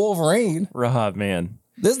he's Wolverine. Rob, man,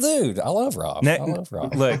 this dude. I love Rob. I love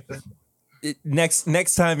Rob. Look,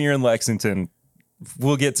 next time you're in Lexington,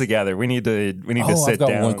 we'll get together. We need to sit down. I've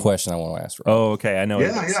got one question I want to ask Rob. Oh, okay. I know.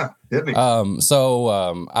 Yeah. Hit me. So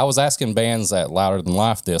I was asking bands at Louder Than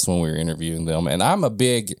Life this when we were interviewing them, and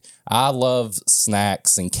I love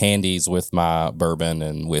snacks and candies with my bourbon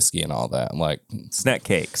and whiskey and all that. Like snack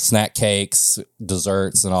cakes,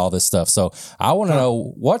 desserts, and all this stuff. So I want to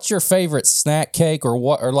know, what's your favorite snack cake,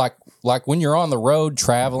 or like when you're on the road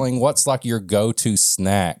traveling, what's like your go-to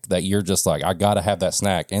snack that you're just like, I gotta have that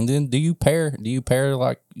snack? And then do you pair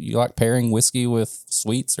like, you like pairing whiskey with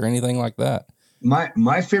sweets or anything like that?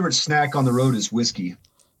 My favorite snack on the road is whiskey.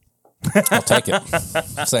 I'll take it.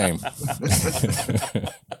 Same.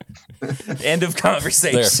 End of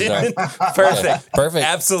conversation. There, Perfect. Perfect.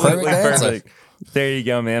 Absolutely perfect. There you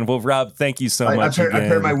go, man. Well, Rob, thank you so much. I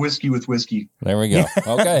pair my whiskey with whiskey. There we go.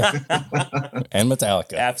 Okay. And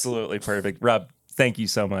Metallica. Absolutely perfect. Rob, thank you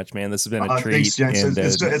so much, man. This has been a treat. Thanks, Jen.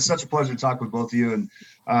 It's such a pleasure to talk with both of you, and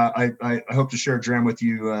I hope to share a dram with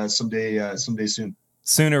you someday soon.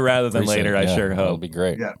 Sooner rather than later, I sure hope. That'll be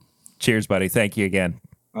great. Yeah. Cheers, buddy. Thank you again.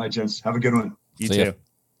 All right, gents. Have a good one. You See too. ya.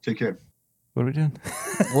 Take care. What are we doing?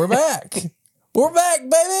 We're back. We're back,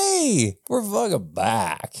 baby. We're fucking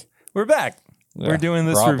back. We're back. Yeah. We're doing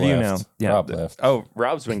this Rob review left. now. Yeah. Rob left. Oh,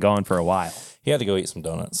 Rob's been gone for a while. He had to go eat some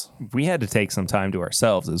donuts. We had to take some time to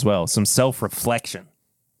ourselves as well. Some self-reflection.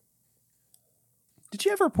 Did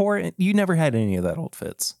you ever pour it? You never had any of that Old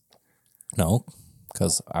Fitz. No,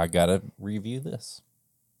 because I got to review this.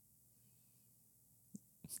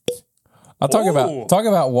 I'll talk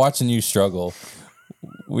about watching you struggle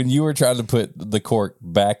when you were trying to put the cork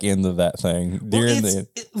back into that thing during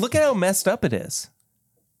look at how messed up it is.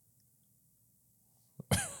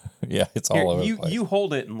 Yeah, it's all over the place. You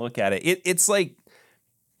hold it and look at it. It's like,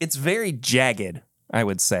 it's very jagged, I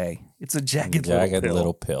would say. It's a jagged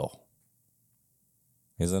little pill.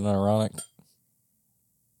 Isn't it ironic?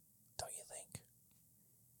 Don't you think?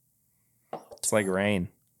 It's like rain.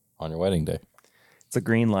 On your wedding day. It's a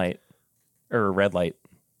green light or a red light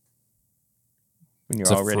when you're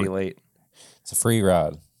already late. It's a free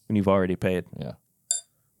ride. When you've already paid. Yeah.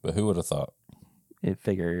 But who would have thought? It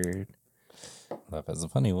figured. Life has a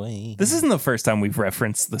funny way. This isn't the first time we've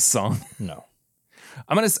referenced this song. No.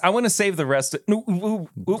 I want to save the rest.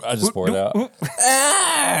 I just poured out.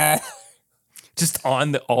 Just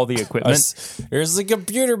on all the equipment. Here's the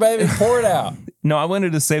computer, baby. Pour it out. No, I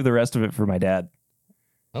wanted to save the rest of it for my dad.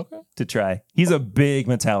 Okay. To try. He's a big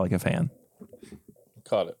Metallica fan.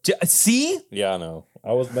 Caught it. See? Yeah, I know.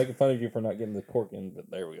 I was making fun of you for not getting the cork in, but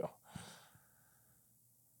there we go.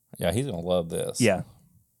 Yeah, he's gonna love this. Yeah.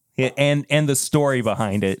 And the story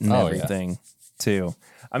behind it and everything too.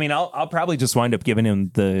 I mean, I'll probably just wind up giving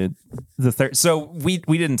him the third. So we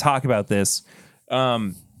didn't talk about this,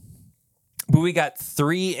 but we got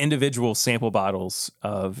 3 individual sample bottles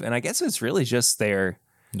of, and I guess it's really just their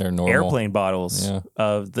normal airplane bottles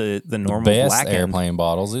of the normal best blackened airplane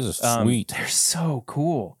bottles. These are sweet. They're so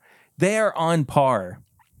cool. They are on par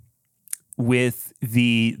with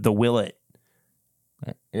the Willett.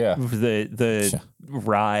 Yeah. The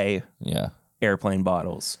rye airplane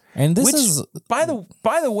bottles. And this is by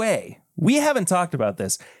the way, we haven't talked about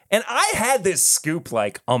this. And I had this scoop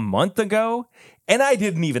like a month ago and I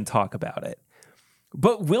didn't even talk about it.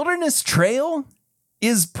 But Wilderness Trail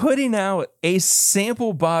is putting out a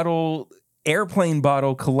sample bottle airplane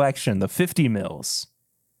bottle collection, the 50 mils.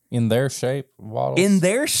 In their shape bottles? In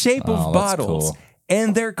their shape of bottles. Cool.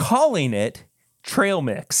 And they're calling it Trail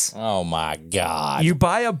Mix. Oh my God. You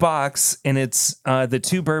buy a box and it's the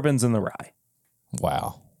 2 bourbons and the rye.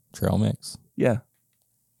 Wow. Trail Mix. Yeah.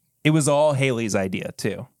 It was all Haley's idea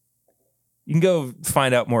too. You can go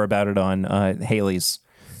find out more about it on Haley's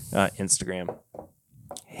Instagram.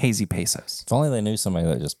 Hazy Pesos. If only they knew somebody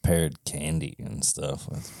that just paired candy and stuff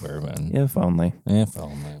with bourbon. If only. If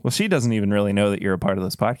only. Well, she doesn't even really know that you're a part of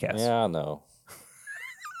this podcast. Yeah, I know.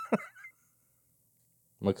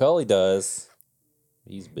 Macaulay does.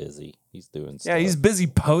 He's busy. He's doing stuff. Yeah, he's busy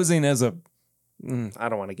posing as a... I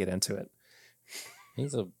don't want to get into it.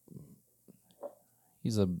 He's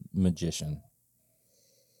a magician.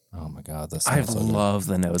 Oh my God. I love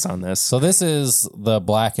the nose on this. So this is the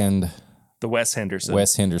blackened... The Wes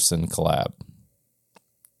Henderson collab.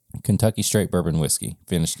 Kentucky Straight Bourbon Whiskey,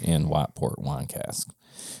 finished in white port wine cask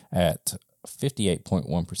at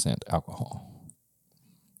 58.1% alcohol,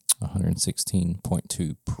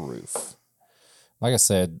 116.2 proof. Like I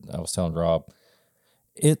said, I was telling Rob,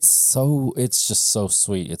 it's just so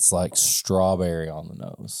sweet. It's like strawberry on the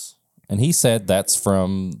nose. And he said that's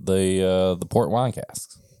from the port wine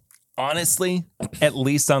casks. Honestly, at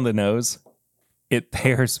least on the nose, it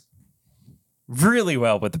pairs really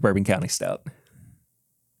well with the Bourbon County Stout.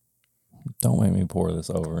 Don't make me pour this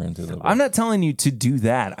over into the. I'm not telling you to do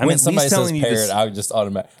that. I'm when at somebody least telling says you pair it, I would just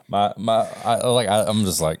automatic. I'm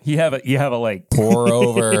just like you have a like pour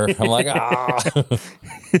over. I'm like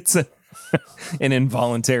It's an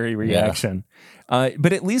involuntary reaction. Yeah.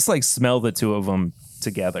 But at least like smell the two of them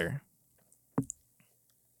together.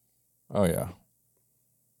 Oh yeah.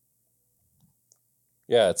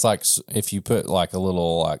 Yeah, it's like if you put like a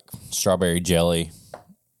little like strawberry jelly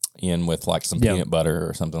in with like some peanut butter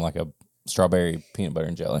or something, like a strawberry peanut butter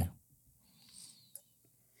and jelly.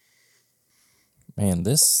 Man,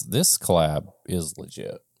 this collab is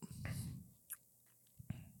legit.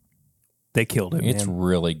 They killed it. It's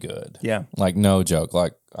really good. Yeah. Like no joke.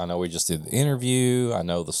 Like I know we just did the interview. I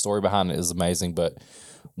know the story behind it is amazing, but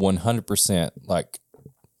 100% like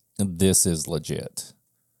this is legit.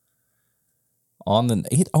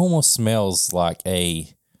 It almost smells like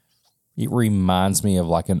it reminds me of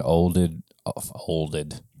like an older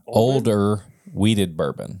wheated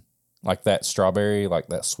bourbon. Like that strawberry, like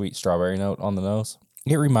that sweet strawberry note on the nose.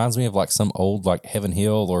 It reminds me of like some old like Heaven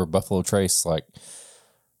Hill or Buffalo Trace like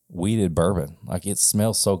wheated bourbon. Like it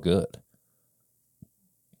smells so good.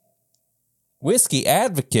 Whiskey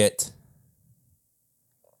Advocate.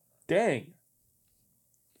 Dang.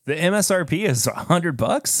 The MSRP is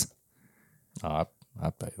 $100. Oh,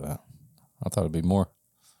 I'd pay that. I thought it'd be more.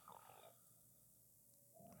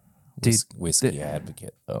 Dude, Whiskey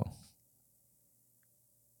Advocate, though.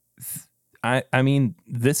 I mean,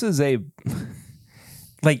 this is a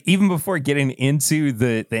like even before getting into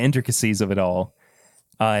the intricacies of it all,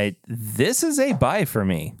 this is a buy for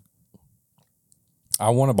me. I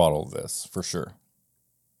want a bottle of this for sure.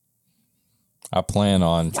 I plan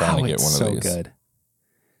on trying to get one of these. So good.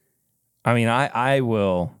 I mean, I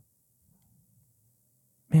will.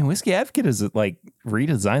 Man, Whiskey Advocate has like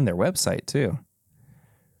redesigned their website too.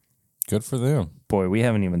 Good for them. Boy, we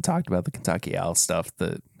haven't even talked about the Kentucky Owl stuff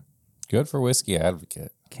that. Good for Whiskey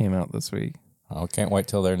Advocate. Came out this week. I can't wait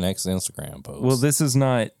till their next Instagram post. Well, this is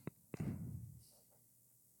not.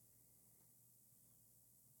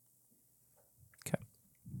 Okay.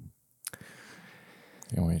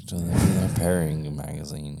 Can't wait till they're pairing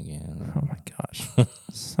magazine again. Oh my gosh.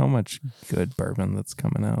 So much good bourbon that's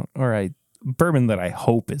coming out. All right. Bourbon that I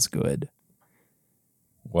hope is good.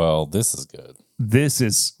 Well, this is good. This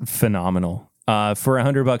is phenomenal. For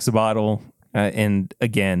 $100 a bottle, and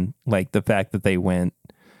again, like the fact that they went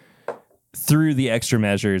through the extra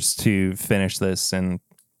measures to finish this and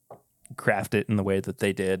craft it in the way that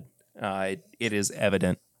they did, it is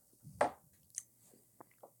evident.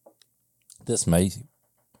 This may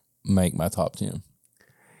make my top 10.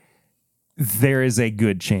 There is a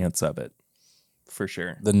good chance of it. For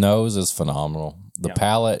sure. The nose is phenomenal. The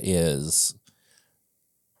palate is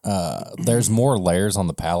there's more layers on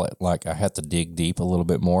the palate. Like I had to dig deep a little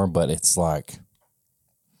bit more, but it's like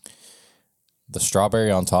the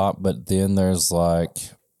strawberry on top, but then there's like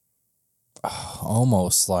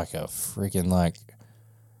almost like a freaking like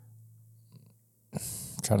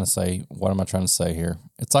what am I trying to say here?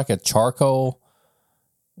 It's like a charcoal,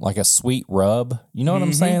 like a sweet rub. You know what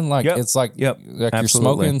I'm saying? Like it's like you're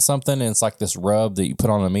smoking something and it's like this rub that you put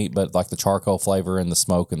on the meat, but like the charcoal flavor and the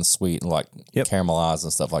smoke and the sweet and like caramelized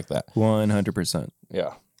and stuff like that. 100%.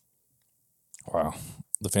 Yeah. Wow.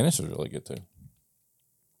 The finish is really good too.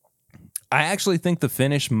 I actually think the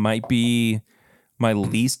finish might be my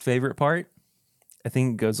least favorite part. I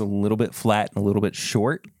think it goes a little bit flat and a little bit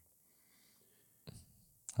short.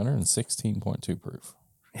 116.2 proof.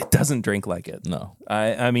 It doesn't drink like it. No.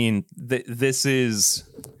 I mean, this is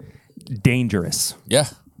dangerous. Yeah,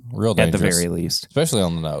 real dangerous. At the very least. Especially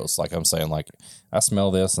on the nose. Like I'm saying, like I smell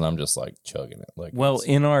this and I'm just like chugging it. Like, well,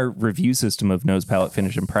 in our review system of nose, palate,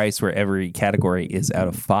 finish, and price, where every category is out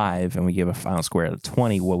of 5 and we give a final score out of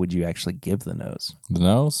 20, what would you actually give the nose? The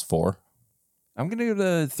nose, 4. I'm going to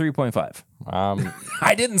go to 3.5.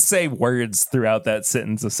 I didn't say words throughout that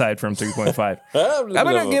sentence aside from 3.5. I'm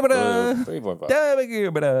going to give it a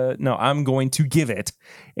 3.5. No, I'm going to give it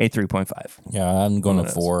a 3.5. Yeah, I'm going to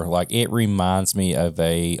 4. Like it reminds me of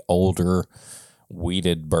a older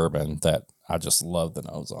wheated bourbon that I just love the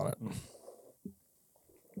nose on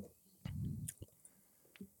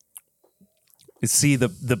it. See,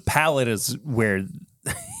 the palate is where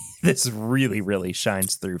this really, really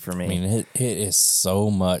shines through for me. I mean, it is so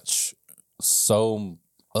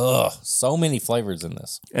many flavors in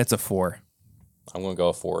this. It's a 4. I'm going to go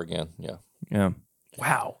a 4 again. Yeah. Yeah.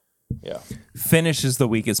 Wow. Yeah. Finish is the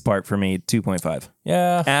weakest part for me. 2.5.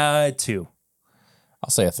 Yeah. 2. I'll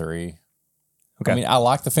say a 3. Okay. I mean, I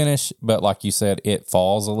like the finish, but like you said, it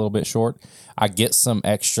falls a little bit short. I get some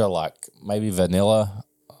extra, like maybe vanilla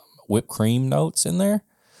whipped cream notes in there.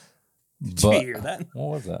 Did you hear that? What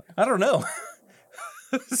was that? I don't know.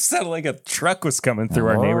 It sounded like a truck was coming through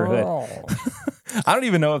our neighborhood. I don't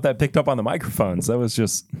even know if that picked up on the microphones. That was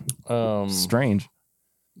just strange.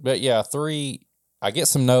 But yeah, 3. I get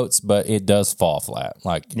some notes, but it does fall flat.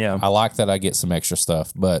 Like, yeah. I like that I get some extra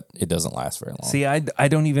stuff, but it doesn't last very long. See, I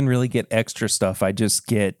don't even really get extra stuff. I just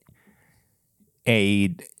get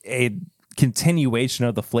a continuation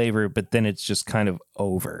of the flavor, but then it's just kind of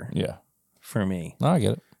over. Yeah, for me. No, I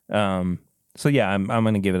get it. So yeah, I'm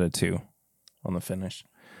going to give it a 2 on the finish.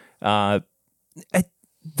 I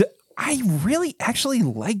really actually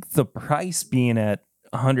like the price being at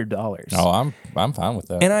 $100. Oh, I'm fine with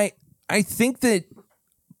that. And I think that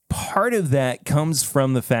part of that comes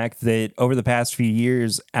from the fact that over the past few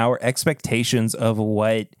years, our expectations of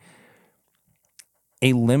what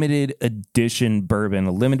a limited edition bourbon,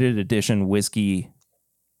 a limited edition whiskey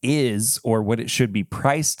is, or what it should be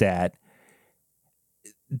priced at,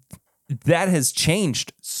 that has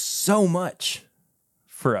changed so much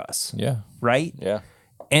for us. Yeah. Right? Yeah.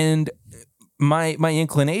 And my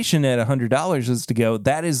inclination at $100 is to go,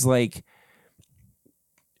 that is like,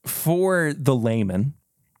 for the layman,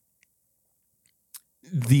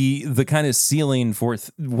 the kind of ceiling for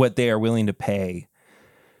what they are willing to pay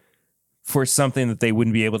for something that they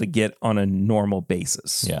wouldn't be able to get on a normal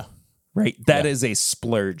basis. Yeah. Right? That is a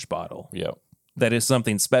splurge bottle. Yeah. That is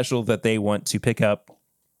something special that they want to pick up,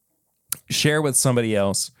 share with somebody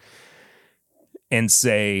else, and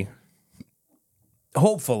say,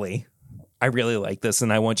 hopefully, I really like this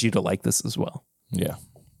and I want you to like this as well. Yeah.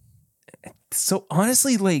 So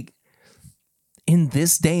honestly, like in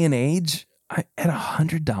this day and age, at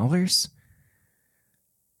 $100,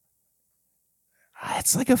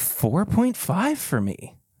 it's like a 4.5 for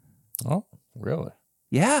me. Oh, really?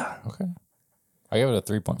 Yeah. Okay. I give it a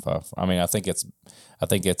 3.5. I mean, I think it's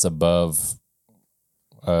above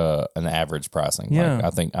an average pricing. Yeah. Like, I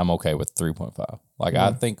think I'm okay with 3.5. Like,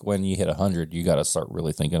 I think when you hit 100, you got to start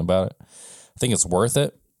really thinking about it. I think it's worth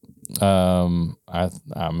it.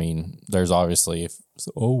 I mean, there's obviously if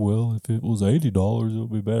it was $80, it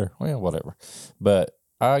would be better. Well, whatever. But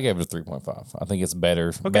I gave it a 3.5. I think it's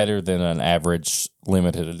better than an average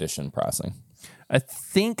limited edition pricing. I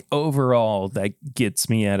think overall that gets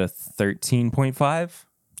me at a 13.5.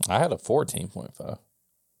 I had a 14.5.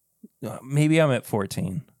 Maybe I'm at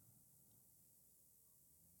 14.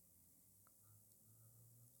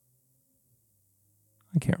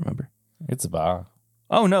 I can't remember. It's a buy.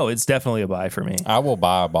 Oh, no, it's definitely a buy for me. I will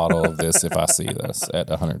buy a bottle of this if I see this at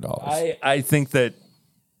 $100. I think that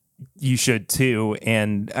you should too.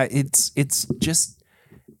 And it's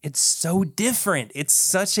so different. It's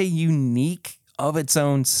such a unique of its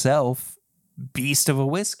own self beast of a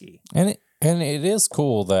whiskey. And it is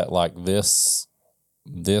cool that like this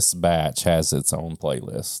batch has its own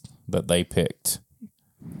playlist that they picked.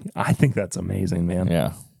 I think that's amazing, man.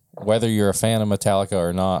 Yeah. Whether you're a fan of Metallica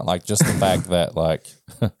or not, like just the fact that like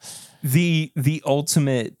the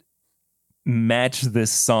ultimate match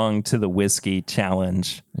this song to the whiskey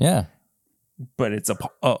challenge. Yeah. But it's a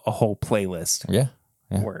whole playlist. Yeah.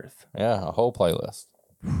 Worth. Yeah, a whole playlist.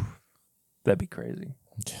 That'd be crazy.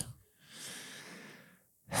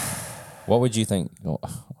 What would you think?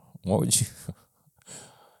 What would you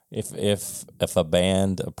if a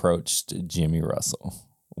band approached Jimmy Russell?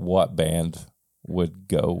 What band would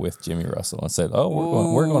go with Jimmy Russell and said,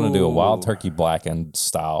 "Oh, we're going to do a Wild Turkey Blackened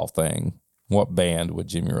style thing"? What band would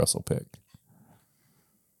Jimmy Russell pick,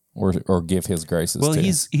 or give his graces? Well, to?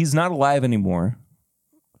 he's not alive anymore.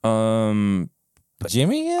 But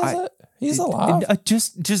Jimmy is he's alive.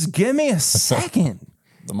 Just give me a second.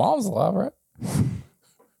 The mom's alive, right?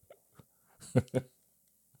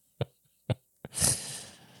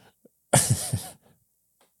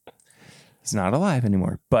 He's not alive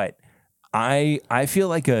anymore, but I feel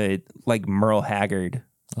like Merle Haggard.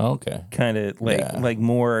 Okay. Kind of like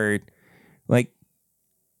more like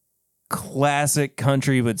classic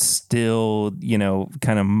country, but still,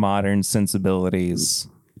 kind of modern sensibilities.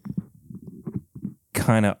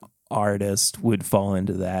 Kind of artist would fall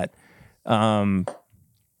into that. I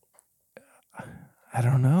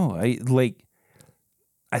don't know.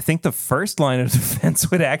 I think the first line of defense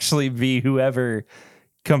would actually be whoever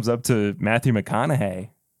comes up to Matthew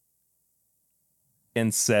McConaughey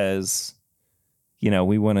and says,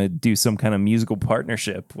 we want to do some kind of musical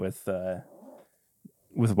partnership with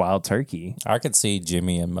Wild Turkey. I could see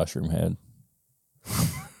Jimmy and Mushroomhead.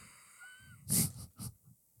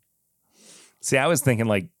 See, I was thinking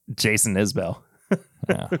like Jason Isbell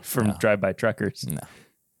from Drive By Truckers. No.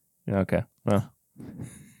 Okay. Well,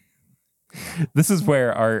 this is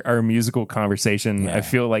where our musical conversation, I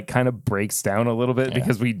feel like, kind of breaks down a little bit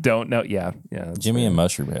because we don't know. Yeah. Jimmy and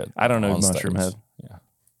Mushroomhead. I don't know Mushroomhead.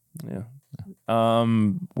 Yeah.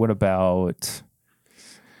 What about...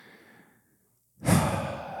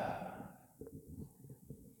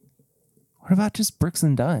 What about just Brooks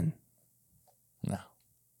and Dunn? No.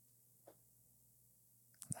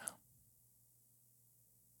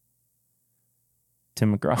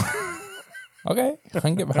 Tim McGraw. Okay, I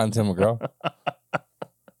can get behind Tim McGraw.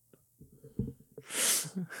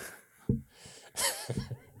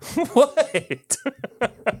 What?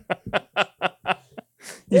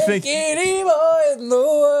 You think any boy in the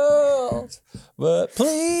world, but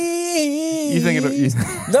please,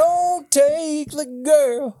 don't take the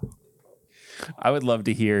girl. I would love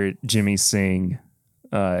to hear Jimmy sing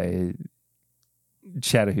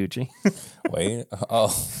Chattahoochee. Wait,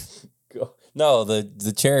 no,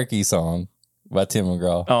 the Cherokee song by Tim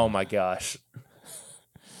McGraw. Oh my gosh.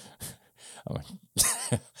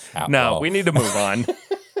 No, we need to move on.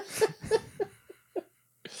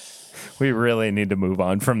 We really need to move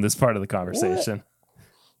on from this part of the conversation.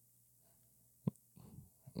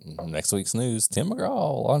 What? Next week's news, Tim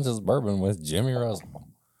McGraw launches bourbon with Jimmy Russell.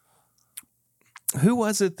 Who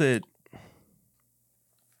was it that...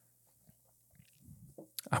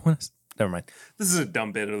 Never mind. This is a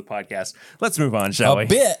dumb bit of the podcast. Let's move on, shall we? A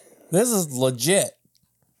bit? This is legit.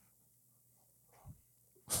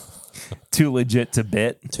 Too legit to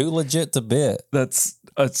bit. Too legit to bit. That's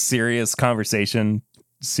a serious conversation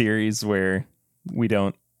series where we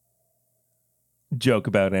don't joke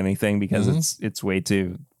about anything because it's way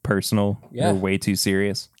too personal or way too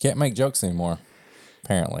serious. Can't make jokes anymore,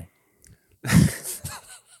 apparently.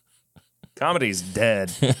 Comedy's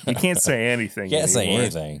dead. You can't say anything. Can't say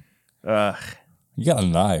anything. You got a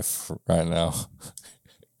knife right now.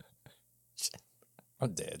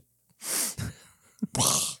 I'm dead.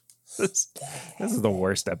 This is the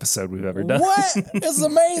worst episode we've ever done. What? It's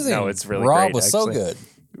amazing. No, it's really Rob great, was so good.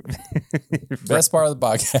 Best part of the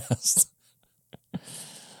podcast.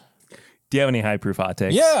 Do you have any high proof hot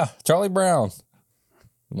takes? Yeah, Charlie Brown.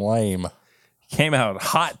 Lame. Came out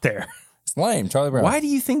hot there. It's lame, Charlie Brown. Why do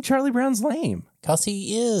you think Charlie Brown's lame? Because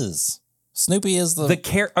he is. Snoopy is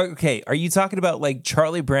Okay, are you talking about like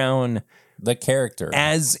Charlie Brown, the character,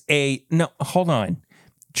 as a... No, hold on.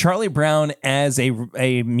 Charlie Brown as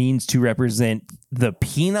a means to represent the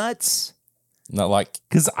Peanuts? Not like...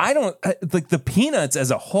 Because I don't... like the Peanuts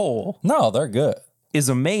as a whole... No, they're good. Is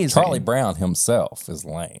amazing. Charlie Brown himself is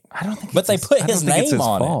lame. I don't think... But they put his name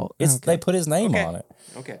on it. They put his name on it.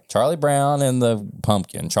 Okay. Charlie Brown and the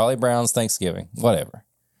pumpkin. Charlie Brown's Thanksgiving. Whatever.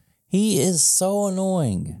 He is so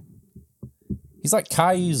annoying. He's like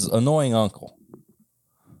Caillou's annoying uncle.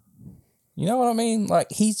 You know what I mean? Like,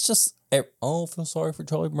 he's just... Oh, feel sorry for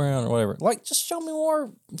Charlie Brown or whatever. Like, just show me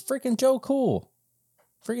more freaking Joe Cool.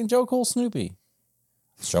 Freaking Joe Cool Snoopy.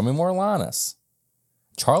 Show me more Linus.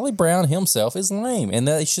 Charlie Brown himself is lame, and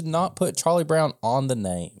they should not put Charlie Brown on the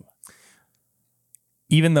name.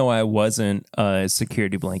 Even though I wasn't a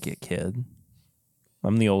security blanket kid,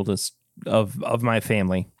 I'm the oldest of my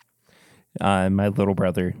family. My little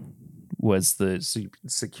brother was the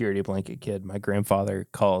security blanket kid. My grandfather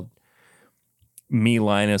called me,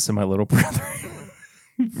 Linus, and my little brother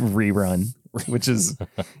Rerun, which is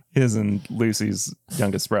his and Lucy's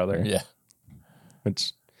youngest brother. Yeah.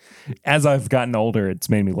 Which, as I've gotten older, it's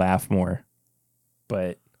made me laugh more.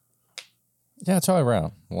 But yeah, Charlie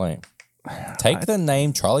Brown, lame. Take the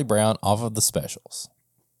name Charlie Brown off of the specials.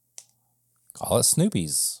 Call it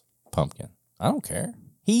Snoopy's pumpkin. I don't care.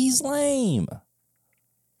 He's lame.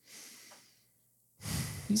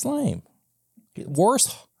 He's lame.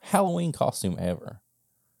 Worst Halloween costume ever.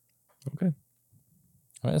 Okay.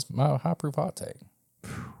 That's my high proof hot take.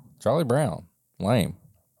 Charlie Brown, lame.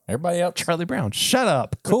 Everybody else? Charlie Brown, shut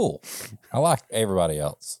up. Cool. I like everybody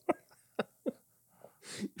else.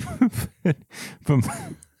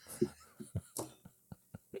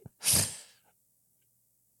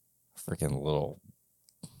 Freaking little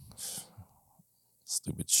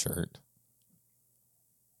stupid shirt.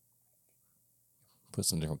 Put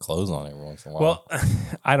some different clothes on every once in a while. Well,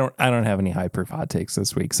 I don't have any high proof hot takes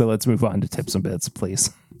this week, so let's move on to tips and bits,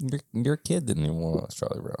 please. Your kid didn't even want to watch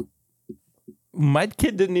Charlie Brown. my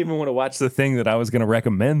kid didn't even want to watch the thing that I was going to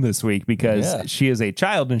recommend this week because she is a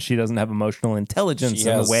child and she doesn't have emotional intelligence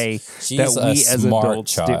in the way that we as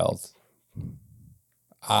adults child. Do.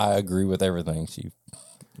 I agree with everything she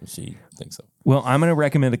thinks of. Well, I'm going to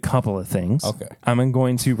recommend a couple of things. Okay. I'm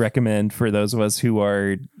going to recommend for those of us who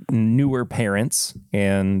are newer parents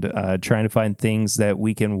and trying to find things that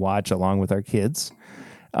we can watch along with our kids.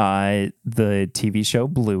 The TV show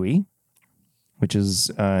Bluey, which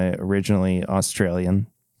is originally Australian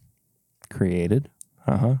created.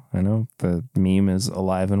 I know the meme is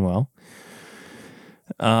alive and well.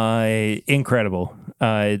 Incredible.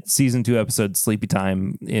 Season 2 episode Sleepy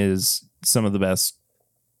Time is some of the best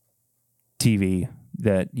TV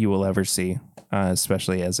that you will ever see,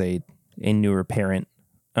 especially as a newer parent.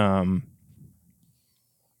 Is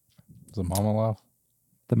the mom alive?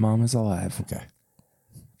 The mom is alive. Okay.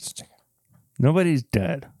 Just check it. Nobody's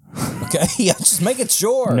dead. Okay, yeah, just making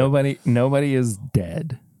sure. Nobody is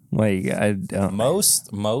dead. Like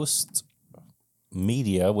most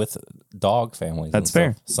media with dog families. That's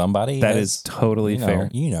fair. Somebody that is totally fair.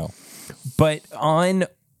 But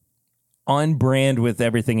on brand with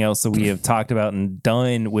everything else that we have talked about and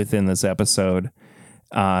done within this episode,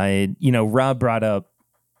 Rob brought up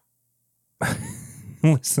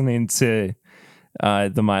listening to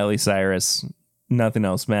the Miley Cyrus "Nothing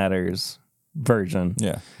Else Matters" version.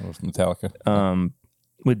 Yeah, with Metallica.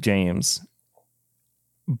 With James.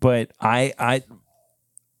 But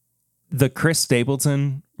the Chris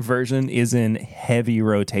Stapleton version is in heavy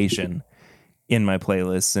rotation in my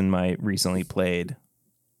playlists and my recently played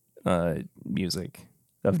music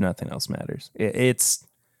of Nothing Else Matters. It's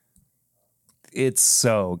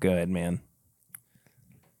so good, man.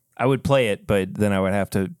 I would play it, but then I would have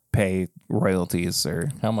to pay royalties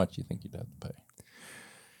or how much do you think you'd have to pay?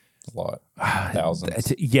 A lot.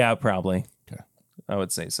 Thousands. Yeah, probably. Okay. I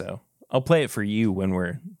would say so. I'll play it for you when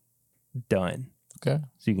we're done. Okay.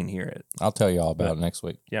 So you can hear it. I'll tell you all about it next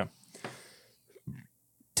week. Yeah.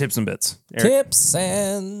 Tips and bits. Eric? Tips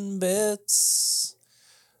and bits.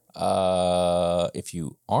 If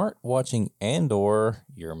you aren't watching Andor,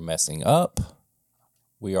 you're messing up.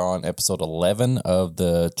 We are on episode 11 of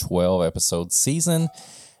the 12-episode season.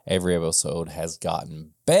 Every episode has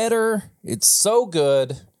gotten better. It's so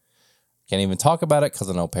good. Can't even talk about it because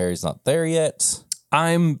I know Perry's not there yet.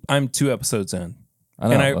 I'm 2 episodes in.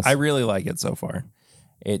 I really like it so far.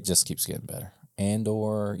 It just keeps getting better.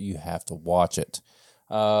 Andor, you have to watch it.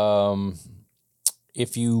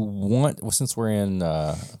 If you want, since we're in,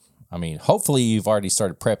 hopefully you've already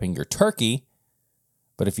started prepping your turkey,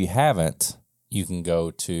 but if you haven't, you can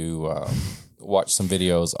go to watch some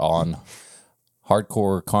videos on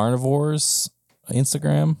Hardcore Carnivores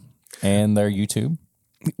Instagram and their YouTube.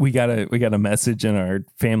 We got a message in our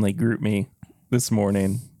family group me this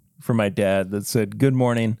morning from my dad that said, "Good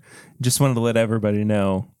morning. Just wanted to let everybody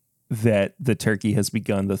know that the turkey has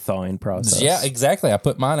begun the thawing process." Yeah, exactly. I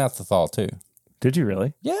put mine out to thaw too. Did you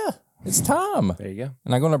really? Yeah, it's time. There you go.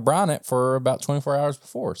 And I'm going to brine it for about 24 hours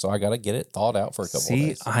before, so I got to get it thawed out for a couple of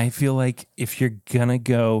days. I feel like if you're gonna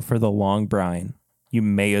go for the long brine, you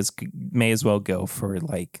may as well go for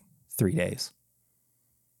like 3 days.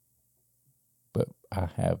 But I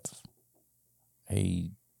have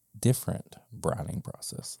a different brining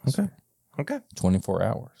process. Okay. 24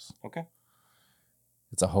 hours. Okay.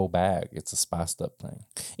 It's a whole bag. It's a spiced up thing.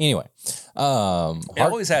 Anyway. It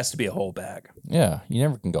always has to be a whole bag. Yeah. You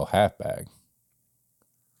never can go half bag.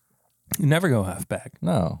 You never go half bag.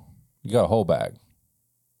 No. You got a whole bag.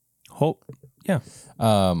 Yeah.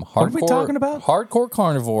 What are we talking about? Hardcore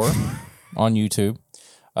Carnivore on YouTube.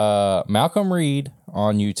 Malcolm Reed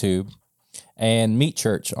on YouTube. And Meat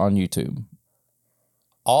Church on YouTube.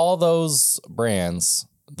 All those brands,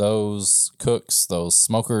 those cooks, those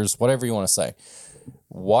smokers, whatever you want to say,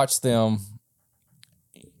 watch them.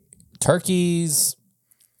 Turkeys,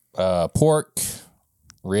 pork,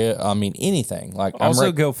 anything. Like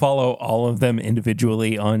also go follow all of them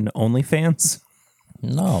individually on OnlyFans.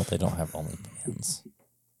 No, they don't have OnlyFans.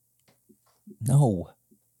 No,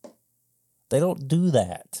 they don't do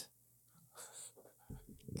that.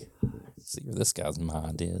 See where this guy's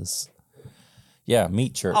mind is. Yeah,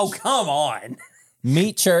 Meat Church. Oh, come on.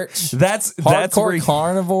 Meat Church. That's Hardcore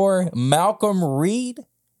Carnivore. Malcolm Reed.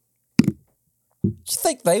 You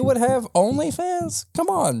think they would have OnlyFans? Come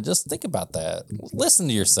on, just think about that. Listen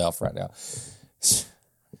to yourself right now. I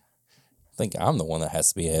think I'm the one that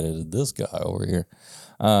has to be edited. This guy over here.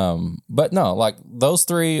 But no, like those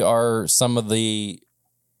three are some of the.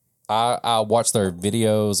 I watch their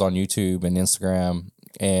videos on YouTube and Instagram.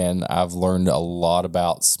 And I've learned a lot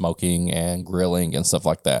about smoking and grilling and stuff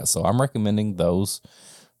like that. So I'm recommending those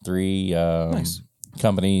 3 Nice.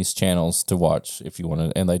 companies, channels to watch if you want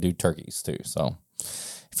to, and they do turkeys too. So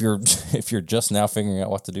if you're just now figuring out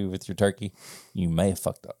what to do with your turkey, you may have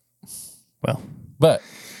fucked up. Well, but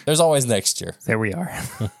there's always next year. there we are.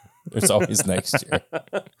 There's always next year.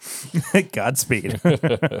 Godspeed.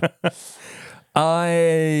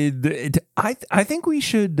 I think we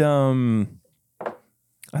should put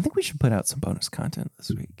out some bonus content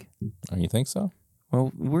this week. Oh, you think so?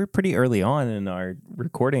 Well, we're pretty early on in our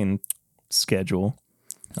recording schedule.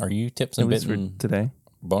 Are you tips and bits today?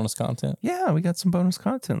 Bonus content? Yeah, we got some bonus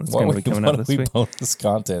content that's going to be coming out this week. Bonus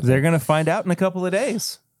content. They're going to find out in a couple of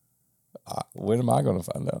days. When am I going to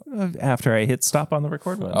find out? After I hit stop on the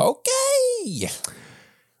record button. Okay.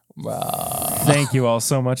 Thank you all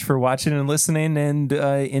so much for watching and listening and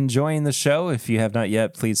enjoying the show. If you have not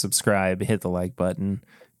yet, please subscribe, hit the like button.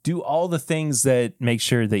 Do all the things that make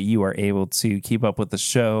sure that you are able to keep up with the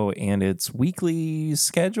show and its weekly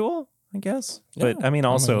schedule, I guess. Yeah. But I mean,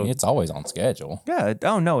 also, it's always on schedule. Yeah.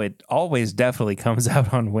 Oh, no, it always definitely comes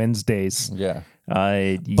out on Wednesdays. Yeah.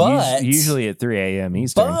 But usually at 3 a.m.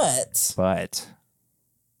 Eastern. But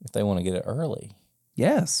if they want to get it early,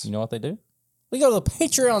 yes. You know what they do? We go to the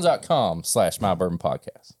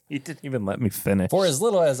patreon.com/mybourbonpodcast. You didn't even let me finish. For as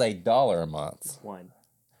little as $1 a month. One.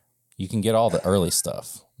 You can get all the early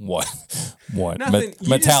stuff. One. Nothing.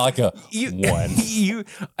 Metallica. One.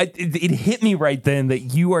 It hit me right then that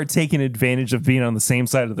you are taking advantage of being on the same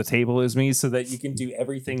side of the table as me so that you can do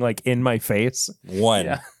everything like in my face.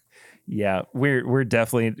 One. Yeah. We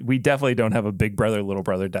definitely don't have a big brother, little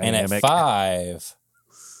brother dynamic. And at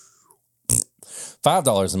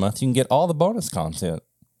 $5 a month, you can get all the bonus content.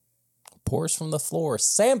 Pours from the Floor,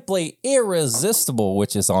 Samply Irresistible,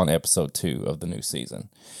 which is on episode 2 of the new season.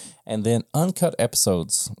 And then uncut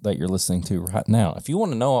episodes that you're listening to right now. If you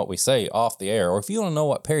want to know what we say off the air, or if you want to know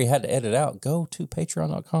what Perry had to edit out, go to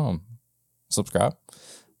patreon.com. Subscribe.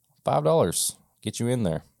 $5. Get you in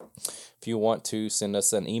there. If you want to send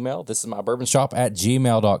us an email, this is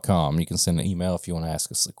mybourbonshop@gmail.com. You can send an email if you want to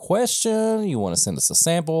ask us a question, you want to send us a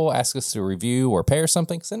sample, ask us to review or pair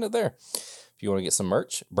something, send it there. If you want to get some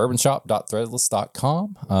merch,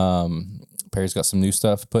 bourbonshop.threadless.com. Perry's got some new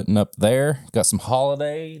stuff putting up there. Got some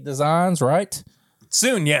holiday designs, right?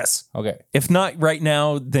 Soon, yes. Okay. If not right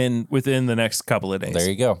now, then within the next couple of days. There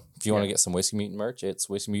you go. If you want to get some Whiskey Mutant merch, it's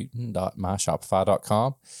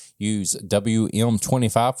whiskymutant.myshopify.com. Use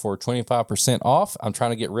WM25 for 25% off. I'm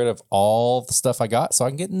trying to get rid of all the stuff I got so I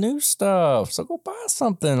can get new stuff. So go buy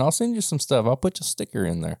something. I'll send you some stuff. I'll put your sticker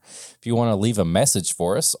in there. If you want to leave a message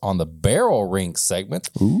for us on the Barrel Ring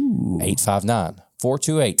segment,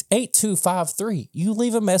 859-428-8253. You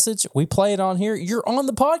leave a message. We play it on here. You're on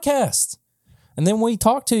the podcast. And then we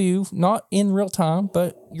talk to you, not in real time,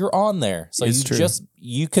 but you're on there. So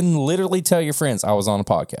you can literally tell your friends, I was on a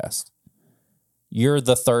podcast. You're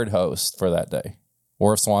the third host for that day.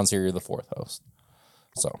 Or if Swan's here, you're the fourth host.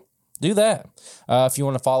 So do that. If you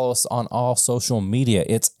want to follow us on all social media,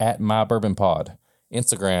 it's at MyBourbonPod.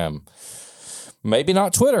 Instagram. Maybe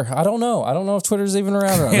not Twitter. I don't know. I don't know if Twitter's even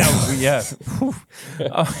around right now. Yeah.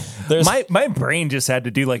 My brain just had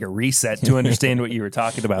to do like a reset to understand what you were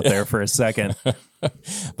talking about there for a second. But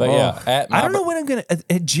yeah, I don't know what I'm gonna.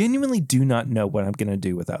 I genuinely do not know what I'm gonna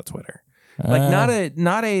do without Twitter. Like not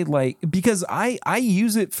a like, because I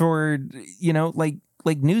use it for like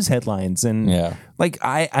news headlines and like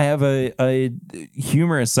I have a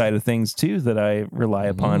humorous side of things too that I rely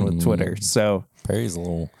upon with Twitter. So Perry's a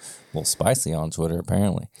little spicy on Twitter,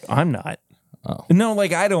 apparently. I'm not. Oh. No,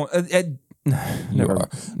 like I don't. Never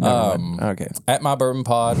are. Okay. At My Bourbon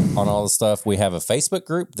Pod on all the stuff. We have a Facebook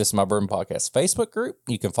group. This is My Bourbon Podcast Facebook group.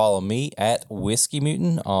 You can follow me at Whiskey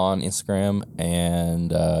Mutant on Instagram and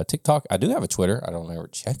TikTok. I do have a Twitter. I don't ever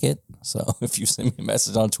check it. So if you send me a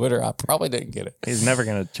message on Twitter, I probably didn't get it. He's never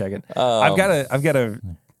gonna check it. I've got a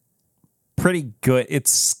pretty good. It's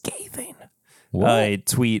scathing.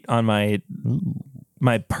 Tweet on my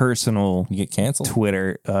personal. You get canceled.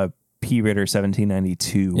 Twitter.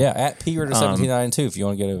 PRitter1792. Yeah, at PRitter1792 if you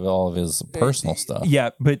want to get all of his personal stuff. Yeah,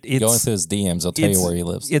 but it's... Go into his DMs. He'll tell you where he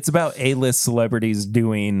lives. It's about A-list celebrities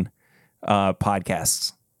doing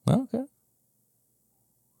podcasts. Okay.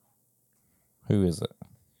 Who is it?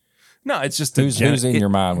 No, it's just... Who's in your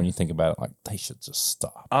mind when you think about it? Like, they should just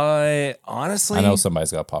stop. Honestly... I know somebody's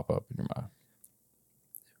got to pop up in your mind.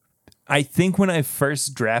 I think when I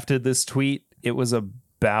first drafted this tweet, it was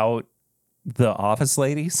about the Office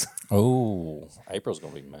ladies. Oh, April's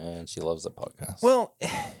gonna be mad. She loves that podcast. Well,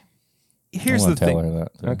 here's the thing. Tell her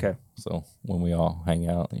that too. Okay. So when we all hang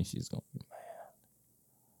out, she's gonna be mad.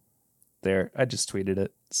 There, I just tweeted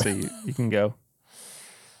it, so you can go.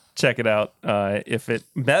 check it out. If it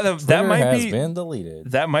that Twitter might has be been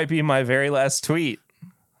deleted. That might be my very last tweet.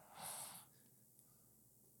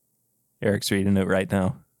 Eric's reading it right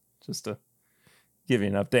now, just to give you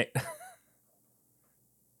an update.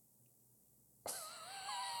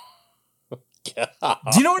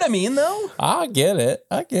 Do you know what I mean, though? I get it.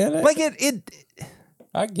 Like it.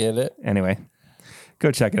 I get it. Anyway,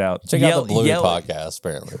 go check it out. Check out the Blue podcast,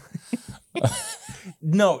 apparently.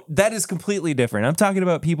 No, that is completely different. I'm talking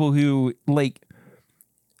about people who like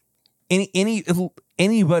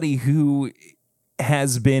anybody who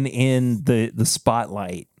has been in the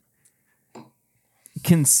spotlight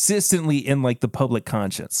consistently in like the public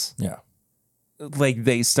conscience. Yeah. Like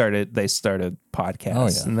they started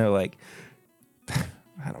podcasts and they're like,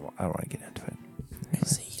 I don't want to get into it.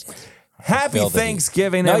 Happy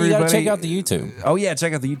Thanksgiving, everybody. You got to check out the YouTube. Oh, yeah.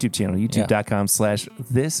 Check out the YouTube channel,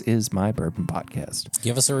 youtube.com/This Is My Bourbon Podcast.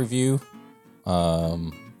 Give us a review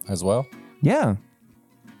as well. Yeah.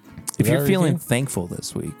 If you're feeling thankful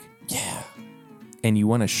this week. Yeah. And you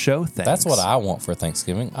want to show thanks. That's what I want for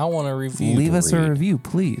Thanksgiving. I want a review. Leave us a review,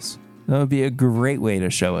 please. That would be a great way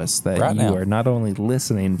to show us that you are not only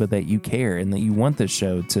listening, but that you care and that you want the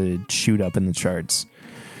show to shoot up in the charts.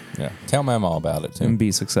 Yeah. Tell Mom all about it, too. And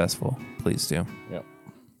be successful. Please do. Yep.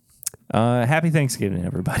 Happy Thanksgiving,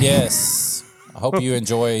 everybody. Yes. I hope you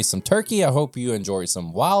enjoy some turkey. I hope you enjoy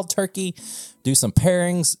some wild turkey. Do some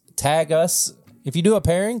pairings. Tag us. If you do a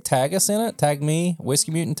pairing, tag us in it. Tag me,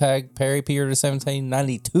 Whiskey Mutant. Tag Perry Peter to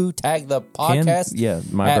 1792. Tag the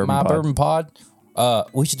podcast. My Bourbon Pod.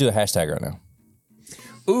 We should do a hashtag right now.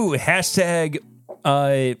 Ooh, hashtag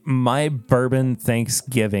My Bourbon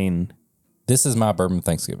Thanksgiving. This is my bourbon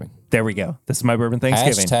Thanksgiving. There we go. This is my bourbon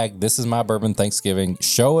Thanksgiving. Hashtag this is my bourbon Thanksgiving.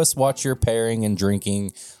 Show us what you're pairing and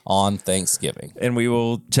drinking on Thanksgiving. And we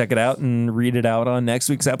will check it out and read it out on next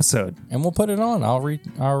week's episode. And we'll put it on. I'll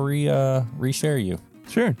reshare you.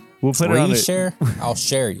 Sure. We'll put it on I'll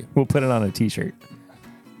share you. We'll put it on a t-shirt.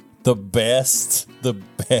 The best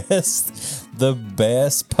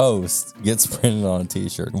post gets printed on a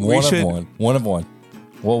t-shirt. One of one.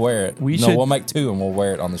 We'll wear it. We'll make two and we'll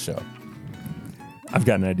wear it on the show. I've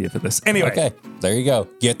got an idea for this. Anyway. Okay, there you go.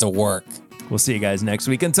 Get to work. We'll see you guys next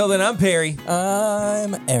week. Until then, I'm Perry.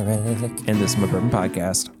 I'm Eric. And this is my Bourbon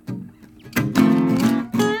Podcast.